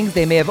tell us things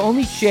they may have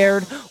only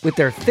shared with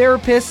their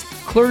therapist,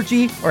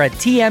 clergy, or a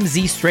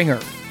TMZ stringer.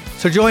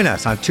 So join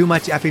us on Too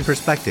Much Effing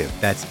Perspective.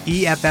 That's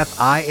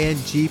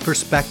EFFING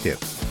Perspective.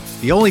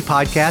 The only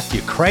podcast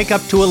you crank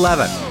up to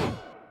 11.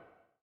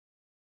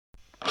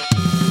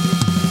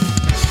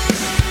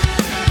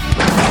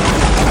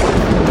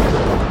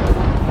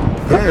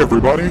 Hey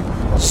everybody,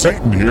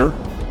 Satan here.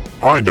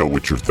 I know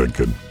what you're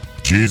thinking.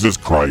 Jesus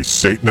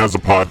Christ, Satan has a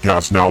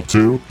podcast now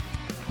too?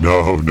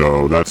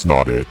 No, that's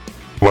not it.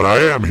 But I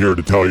am here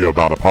to tell you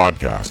about a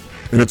podcast,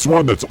 and it's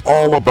one that's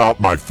all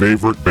about my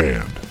favorite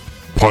band,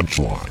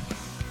 Punchline.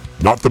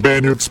 Not the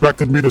band you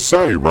expected me to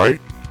say,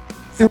 right?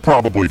 You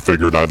probably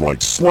figured I'd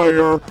like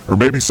Slayer, or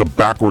maybe some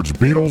backwards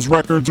Beatles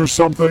records or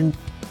something.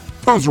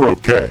 Those are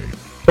okay,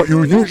 but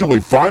you usually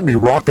find me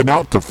rocking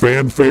out to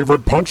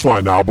fan-favorite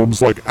Punchline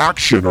albums like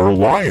Action or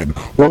Lion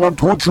while I'm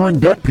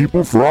torturing dead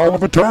people for all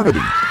of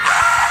eternity.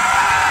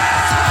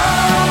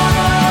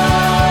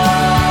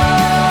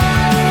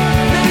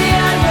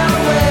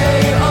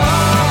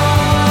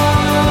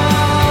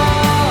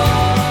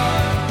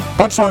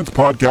 Punchline's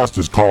podcast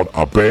is called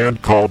A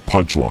Band Called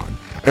Punchline,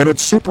 and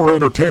it's super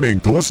entertaining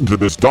to listen to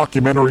this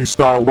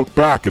documentary-style look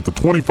back at the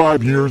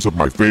 25 years of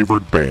my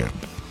favorite band.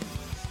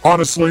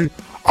 Honestly,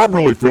 I'm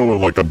really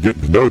feeling like I'm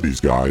getting to know these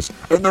guys,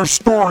 and their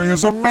story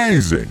is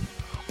amazing.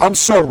 I'm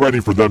so ready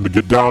for them to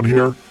get down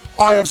here.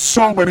 I have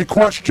so many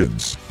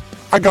questions.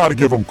 I gotta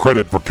give them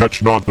credit for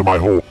catching on to my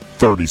whole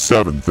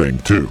 37 thing,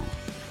 too.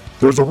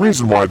 There's a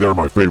reason why they're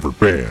my favorite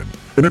band,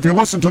 and if you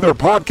listen to their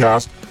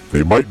podcast,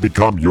 they might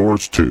become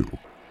yours, too.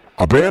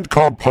 A Band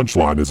Called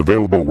Punchline is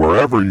available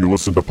wherever you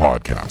listen to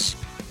podcasts.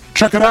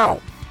 Check it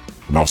out,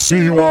 and I'll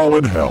see you all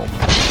in hell.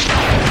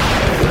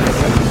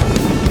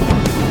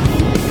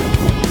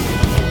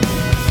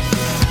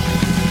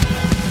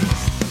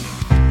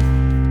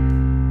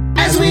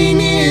 As we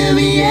near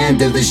the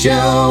end of the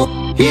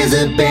show, here's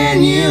a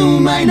band you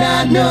might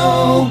not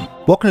know.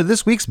 Welcome to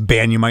this week's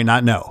Band You Might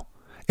Not Know.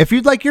 If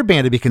you'd like your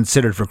band to be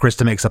considered for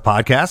Krista Makes a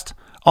Podcast,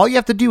 all you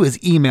have to do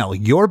is email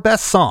your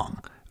best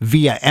song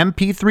via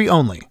MP3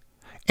 only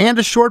and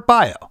a short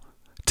bio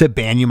to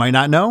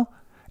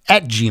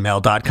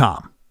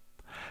bandyoumightnotknow@gmail.com.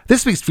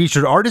 This week's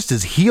featured artist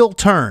is Heel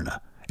Turn,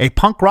 a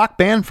punk rock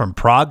band from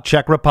Prague,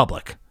 Czech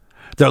Republic.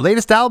 Their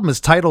latest album is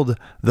titled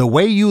The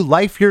Way You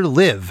Life Your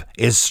Live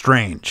Is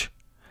Strange.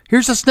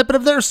 Here's a snippet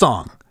of their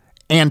song,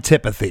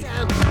 Antipathy.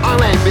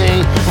 I'll end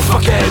me,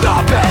 fucking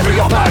up every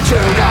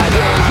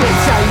opportunity.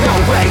 It's ain't no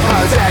way,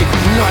 Jose.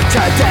 Not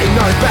today,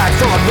 no back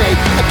on me.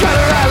 I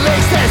gotta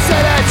release this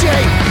energy.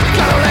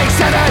 Gotta release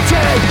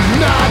energy.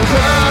 Not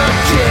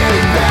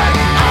looking back,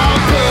 I'm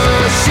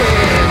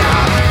pushing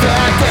up the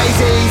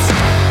daisies.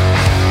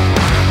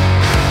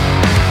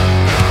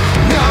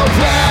 No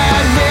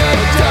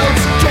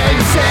anecdotes,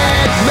 game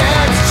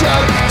segments,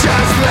 joke,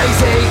 just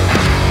lazy.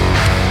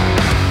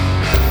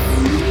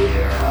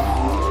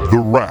 The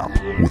Rap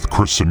with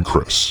Chris and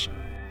Chris.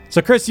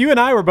 So Chris, you and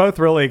I were both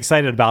really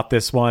excited about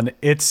this one.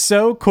 It's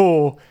so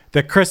cool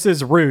that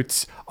Chris's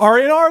roots are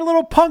in our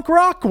little punk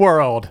rock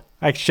world.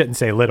 I shouldn't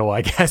say little,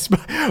 I guess,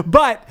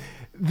 but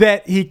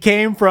that he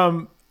came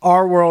from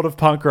our world of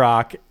punk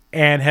rock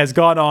and has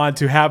gone on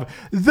to have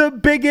the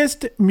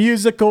biggest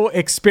musical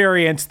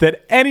experience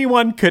that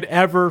anyone could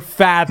ever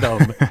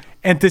fathom.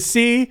 And to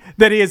see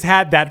that he has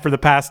had that for the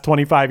past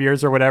 25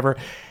 years or whatever,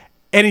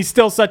 and he's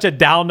still such a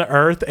down to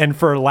earth and,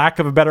 for lack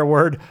of a better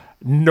word,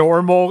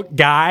 normal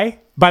guy.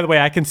 By the way,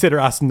 I consider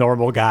us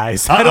normal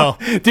guys. Do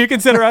you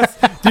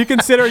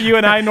consider you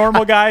and I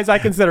normal guys? I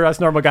consider us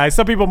normal guys.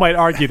 Some people might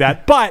argue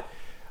that, but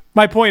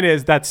my point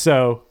is that's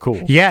so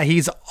cool. Yeah,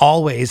 he's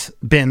always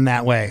been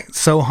that way.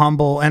 So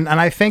humble. And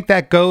I think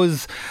that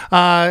goes,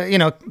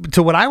 to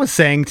what I was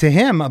saying to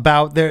him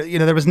about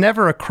there was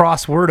never a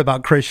cross word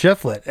about Chris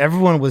Shiflett.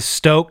 Everyone was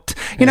stoked.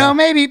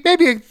 Maybe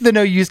the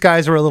No Use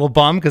guys were a little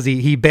bummed because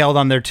he bailed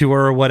on their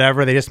tour or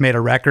whatever. They just made a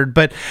record,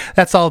 but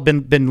that's all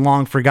been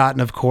long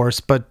forgotten, of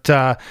course. But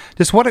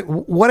just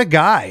what a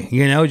guy,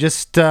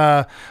 just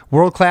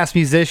world-class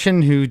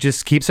musician who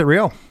just keeps it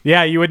real.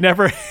 Yeah, you would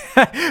never,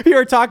 if you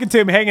were talking to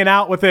him, hanging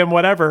out with him,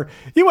 whatever,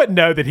 you wouldn't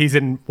know that he's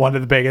in one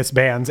of the biggest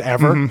bands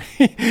ever.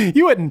 Mm-hmm.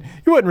 you wouldn't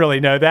really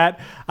know that.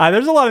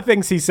 There's a lot of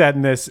things he said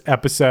in this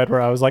episode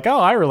where I was like, oh,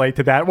 I relate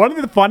to that. One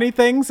of the funny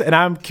things, and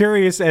I'm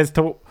curious as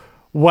to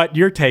what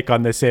your take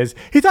on this is,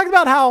 he talked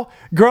about how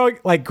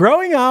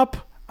growing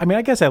up, I mean,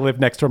 I guess I live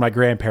next door to my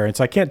grandparents,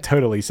 so I can't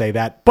totally say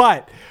that.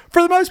 But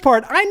for the most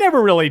part, I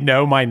never really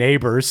know my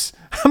neighbors.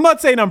 I'm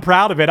not saying I'm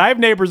proud of it. I have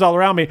neighbors all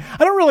around me.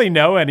 I don't really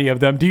know any of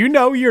them. Do you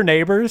know your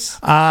neighbors?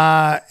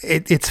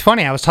 It's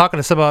funny. I was talking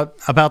to someone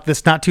about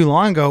this not too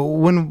long ago.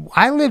 When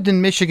I lived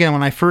in Michigan,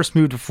 when I first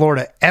moved to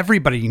Florida,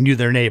 everybody knew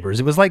their neighbors.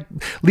 It was like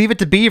Leave It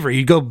to Beaver.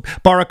 You'd go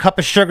borrow a cup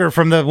of sugar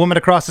from the woman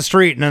across the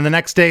street, and then the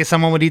next day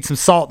someone would eat some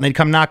salt, and they'd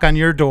come knock on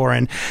your door,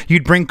 and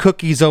you'd bring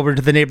cookies over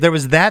to the neighbor. There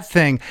was that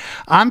thing.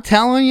 I'm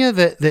telling you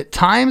that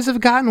times have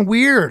gotten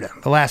weird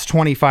the last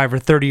 25 or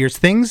 30 years.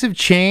 Things have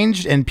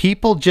changed, and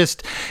people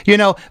just,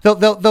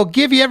 they'll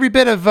give you every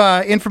bit of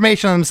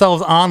information on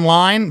themselves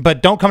online,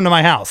 but don't come to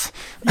my house.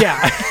 Yeah.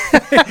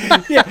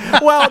 Yeah.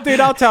 Well, dude,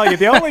 I'll tell you,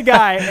 the only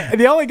guy,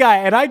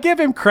 and I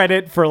give him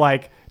credit for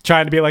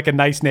trying to be like a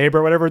nice neighbor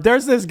or whatever.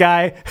 There's this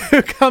guy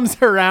who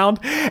comes around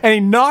and he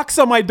knocks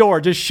on my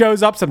door, just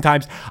shows up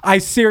sometimes. I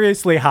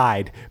seriously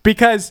hide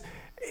because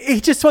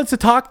he just wants to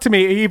talk to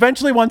me. He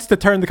eventually wants to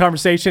turn the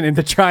conversation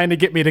into trying to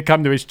get me to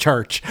come to his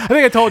church. I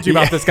think I told you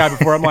about this guy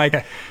before. I'm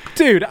like,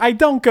 dude, I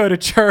don't go to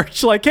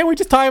church. Can't we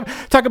just talk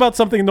about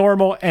something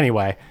normal?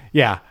 Anyway,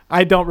 yeah,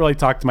 I don't really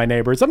talk to my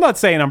neighbors. I'm not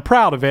saying I'm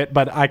proud of it,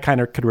 but I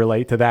kind of could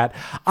relate to that.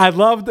 I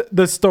loved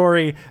the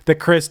story that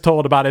Chris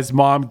told about his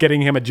mom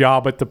getting him a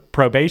job at the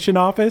probation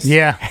office.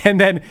 Yeah. And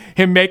then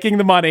him making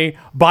the money,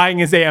 buying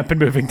his amp, and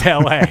moving to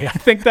LA. I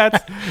think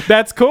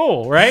that's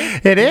cool,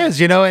 right? It is,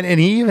 and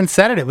he even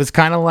said it. It was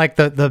kind of like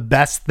the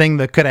best thing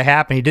that could have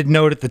happened. He didn't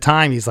know it at the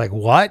time. He's like,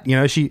 what?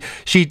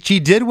 She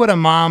did what a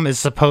mom is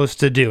supposed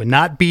to do.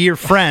 Not be your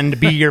friend,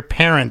 be your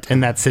parent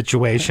in that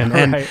situation.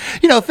 And, right.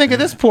 Think of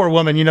this poor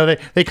woman,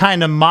 they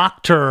kind of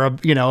mocked her,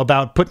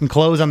 about putting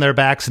clothes on their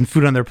backs and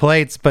food on their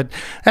plates, but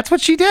that's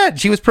what she did.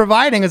 She was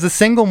providing as a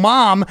single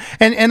mom,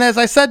 and as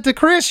I said to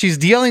Chris, she's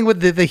dealing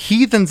with the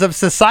heathens of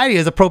society.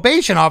 As a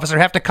probation officer,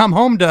 have to come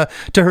home to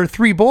her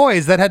 3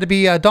 boys. That had to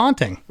be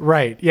daunting.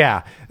 Right,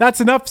 yeah.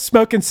 That's enough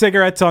smoking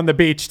cigarettes on the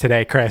beach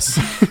today, Chris.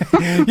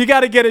 You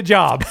got to get a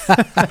job. All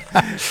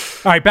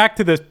right, back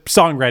to the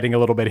songwriting a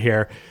little bit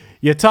here.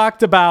 You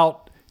talked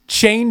about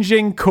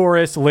changing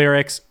chorus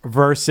lyrics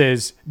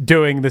versus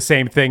doing the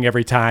same thing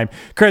every time.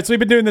 Chris, we've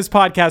been doing this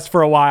podcast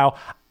for a while.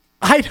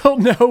 I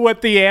don't know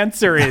what the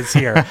answer is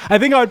here. I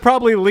think I would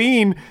probably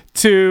lean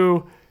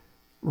to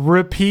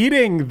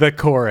repeating the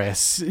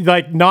chorus,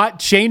 not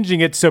changing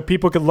it so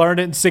people could learn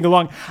it and sing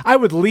along. I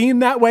would lean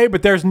that way,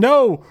 but there's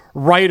no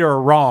right or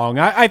wrong.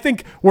 I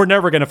think we're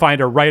never going to find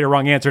a right or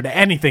wrong answer to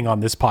anything on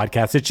this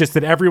podcast. It's just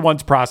that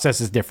everyone's process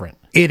is different.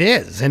 It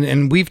is.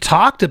 And we've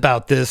talked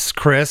about this,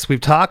 Chris.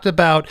 We've talked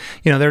about,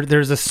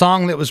 there's a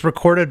song that was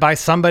recorded by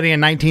somebody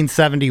in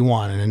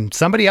 1971, and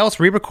somebody else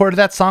re-recorded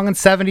that song in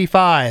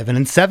 75 and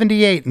in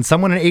 78 and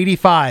someone in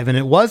 85. And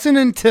it wasn't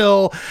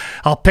until,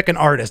 I'll pick an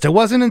artist, it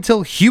wasn't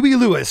until Huey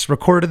Lewis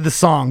recorded the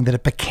song that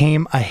it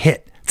became a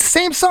hit. It's the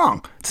same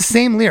song. It's the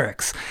same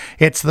lyrics.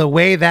 It's the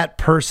way that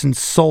person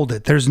sold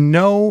it. There's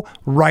no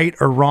right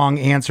or wrong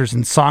answers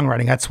in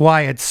songwriting. That's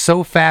why it's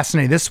so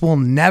fascinating. This will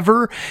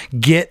never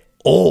get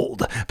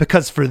old,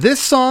 because for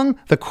this song,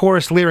 the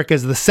chorus lyric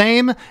is the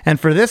same, and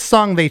for this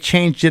song, they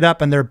changed it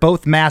up, and they're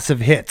both massive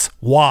hits.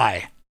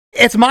 Why?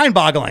 It's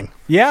mind-boggling.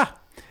 Yeah.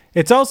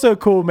 It's also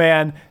cool,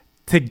 man,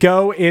 to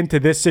go into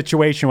this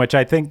situation, which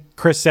I think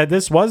Chris said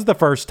this was the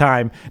first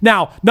time.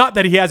 Now, not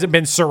that he hasn't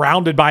been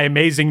surrounded by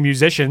amazing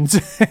musicians.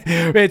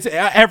 It's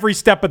every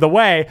step of the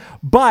way,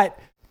 but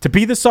to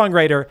be the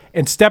songwriter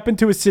and step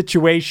into a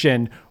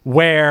situation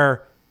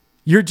where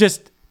you're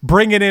just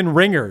bringing in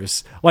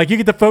ringers. You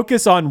get to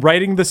focus on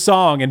writing the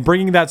song and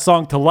bringing that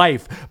song to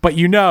life, but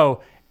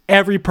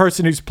every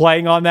person who's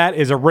playing on that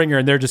is a ringer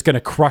and they're just going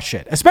to crush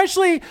it,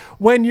 especially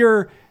when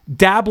you're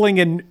dabbling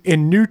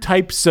in new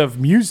types of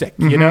music,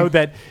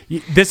 that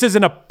this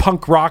isn't a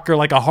punk rock or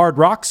a hard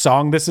rock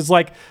song. This is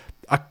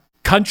a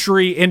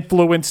country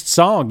influenced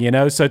song,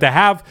 so to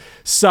have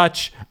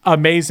such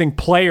amazing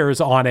players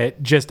on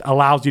it just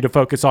allows you to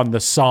focus on the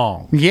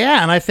song.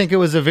 Yeah, and I think it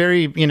was a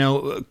very,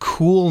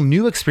 cool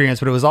new experience,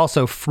 but it was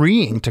also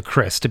freeing to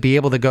Chris to be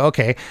able to go,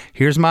 okay,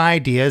 here's my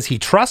ideas. He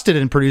trusted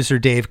in producer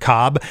Dave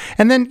Cobb.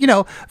 And then,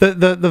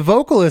 the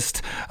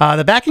vocalist,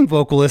 the backing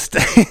vocalist,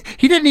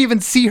 he didn't even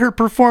see her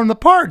perform the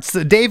parts.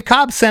 Dave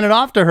Cobb sent it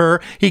off to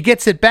her. He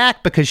gets it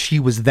back because she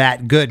was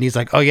that good. And he's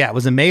like, oh yeah, it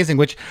was amazing,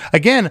 which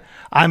again,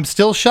 I'm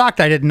still shocked.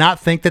 I did not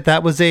think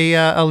that was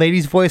a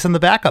lady's voice on the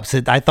backups.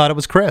 I thought it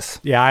was Chris.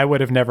 Yeah, I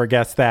would have never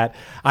guessed that.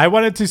 I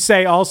wanted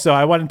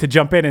to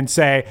jump in and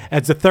say,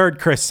 as the third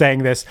Chris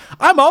saying this,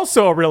 I'm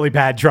also a really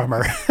bad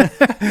drummer.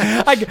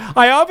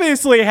 I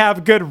obviously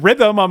have good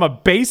rhythm. I'm a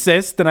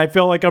bassist, and I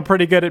feel like I'm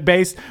pretty good at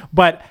bass,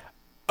 but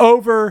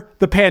over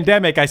the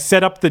pandemic, I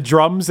set up the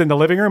drums in the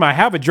living room. I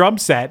have a drum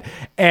set,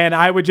 and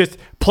I would just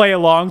play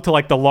along to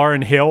like the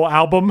Lauryn Hill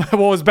album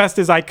as best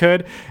as I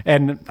could.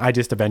 And I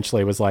just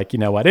eventually was like, you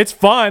know what? It's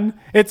fun.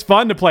 It's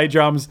fun to play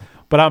drums,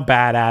 but I'm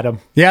bad at them.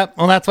 Yeah,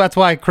 well, that's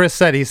why Chris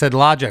said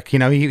Logic.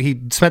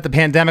 He spent the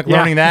pandemic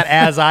learning that,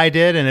 as I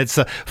did, and it's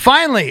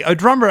finally a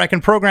drummer I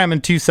can program in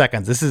 2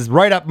 seconds. This is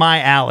right up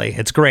my alley.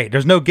 It's great.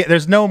 There's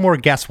no more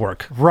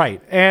guesswork.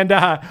 Right. And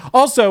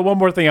also, one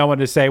more thing I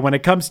wanted to say when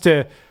it comes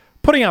to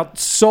putting out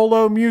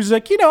solo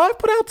music, I've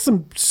put out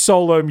some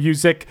solo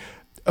music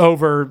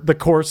over the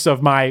course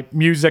of my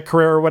music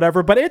career or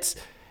whatever, but it's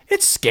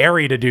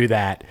scary to do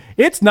that.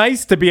 It's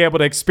nice to be able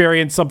to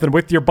experience something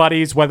with your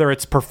buddies, whether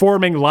it's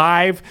performing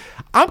live.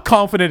 I'm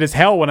confident as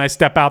hell when I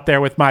step out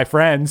there with my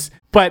friends,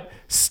 but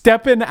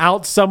stepping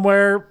out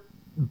somewhere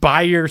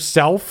by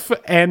yourself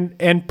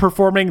and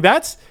performing,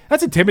 that's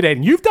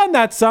intimidating. You've done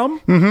that some.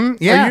 Mm-hmm,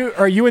 yeah.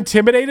 Are you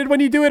intimidated when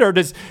you do it, or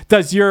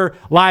does your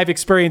live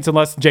experience in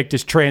Less Than Jake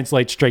just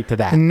translate straight to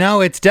that? No,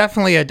 it's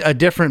definitely a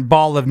different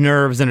ball of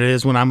nerves than it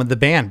is when I'm with the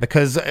band,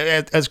 because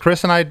as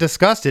Chris and I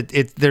discussed,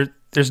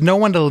 there's no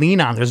one to lean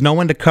on. There's no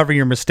one to cover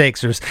your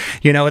mistakes.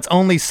 It's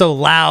only so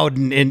loud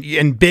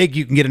and big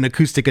you can get an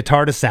acoustic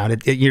guitar to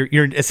sound.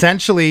 You're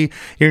essentially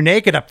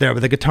naked up there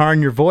with a guitar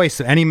and your voice.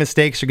 So any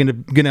mistakes are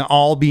gonna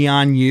all be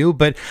on you.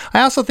 But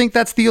I also think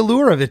that's the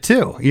allure of it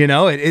too.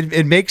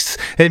 It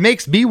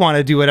makes me want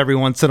to do it every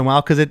once in a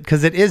while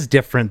because it is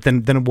different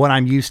than what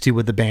I'm used to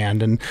with the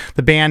band. And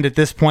the band at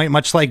this point,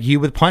 much like you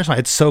with Punchline,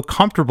 it's so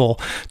comfortable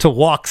to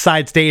walk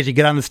side stage and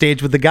get on the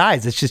stage with the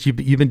guys. It's just you've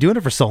been doing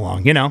it for so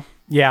long.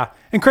 Yeah.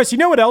 And Chris, you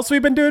know what else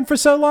we've been doing for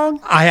so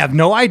long? I have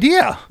no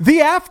idea.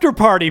 The After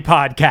Party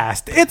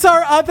Podcast. It's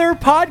our other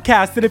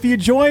podcast that if you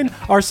join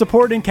our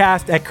supporting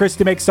cast at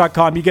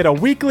ChrisDeMakes.com, you get a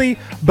weekly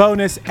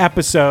bonus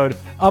episode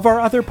of our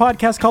other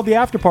podcast called The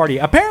After Party.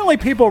 Apparently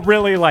people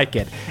really like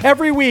it.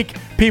 Every week,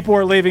 people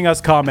are leaving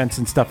us comments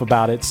and stuff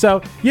about it.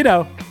 So,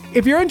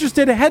 if you're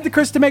interested, head to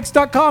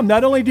ChrisDeMakes.com.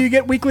 Not only do you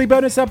get weekly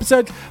bonus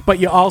episodes, but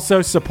you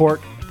also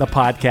support the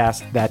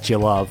podcast that you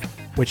love,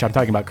 which I'm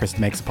talking about Chris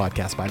Makes a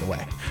Podcast, by the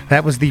way.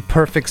 That was the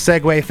perfect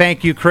segue.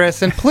 Thank you,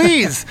 Chris. And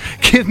please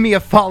give me a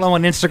follow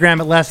on Instagram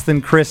at Less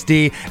Than Chris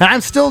D. And I'm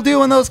still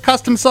doing those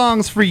custom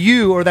songs for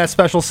you or that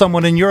special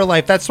someone in your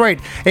life. That's right.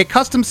 A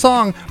custom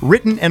song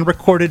written and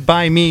recorded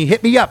by me.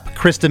 Hit me up,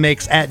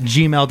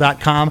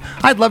 chrisdemakes@gmail.com.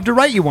 I'd love to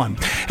write you one.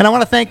 And I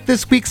want to thank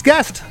this week's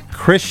guest,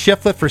 Chris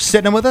Shiflett, for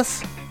sitting with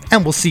us.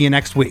 And we'll see you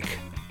next week.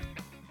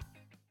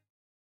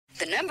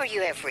 The number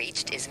you have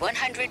reached is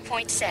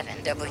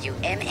 100.7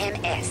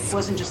 WMMS. It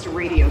wasn't just a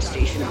radio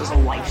station, it was a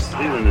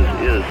lifestyle. Cleveland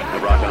is a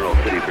rock and roll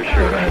city for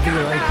sure. We're gonna be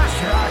like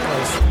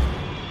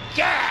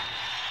Get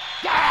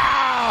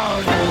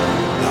down!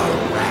 The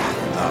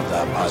Wrath of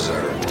the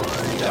Buzzard.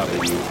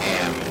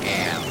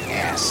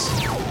 WMMS.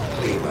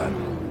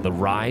 Cleveland. The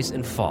rise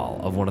and fall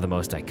of one of the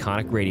most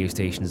iconic radio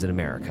stations in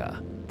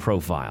America.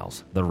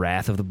 Profiles, The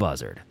Wrath of the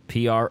Buzzard.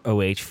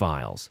 PROH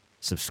Files.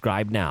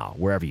 Subscribe now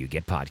wherever you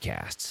get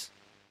podcasts.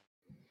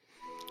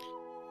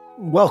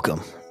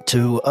 Welcome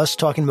to us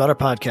talking about our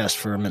podcast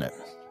for a minute.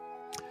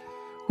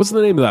 What's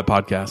the name of that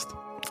podcast?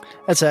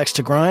 That's Axe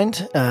to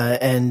Grind,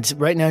 and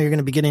right now you're going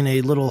to be getting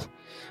a little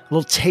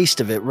taste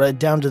of it, right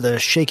down to the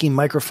shaky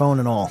microphone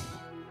and all.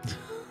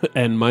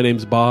 And my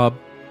name's Bob.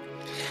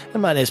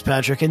 And my name's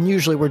Patrick, and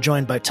usually we're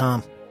joined by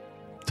Tom.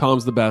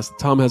 Tom's the best.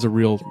 Tom has a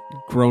real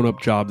grown-up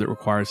job that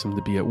requires him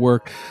to be at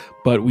work,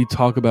 but we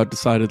talk about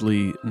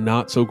decidedly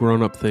not so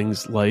grown-up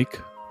things like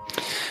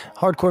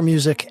hardcore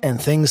music and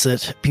things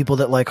that people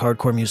that like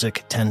hardcore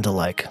music tend to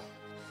like.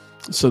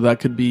 So that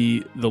could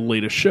be the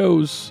latest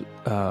shows,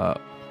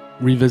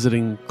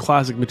 revisiting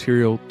classic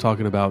material,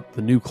 talking about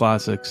the new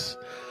classics,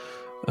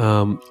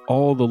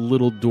 all the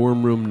little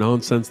dorm room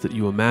nonsense that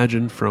you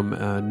imagine from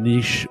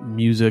niche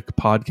music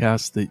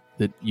podcasts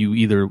that you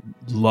either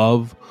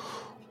love,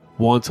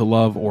 want to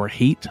love, or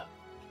hate.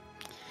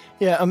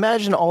 Yeah,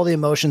 imagine all the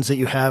emotions that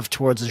you have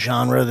towards a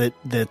genre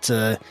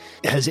that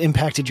has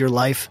impacted your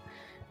life,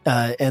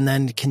 and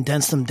then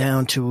condense them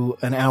down to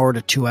an hour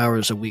to 2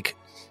 hours a week.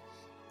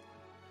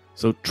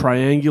 So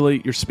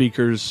triangulate your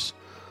speakers,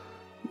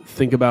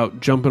 think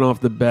about jumping off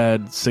the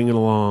bed, singing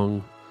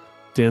along,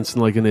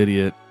 dancing like an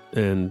idiot,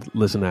 and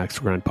listen to Axe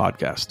to Grind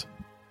podcast.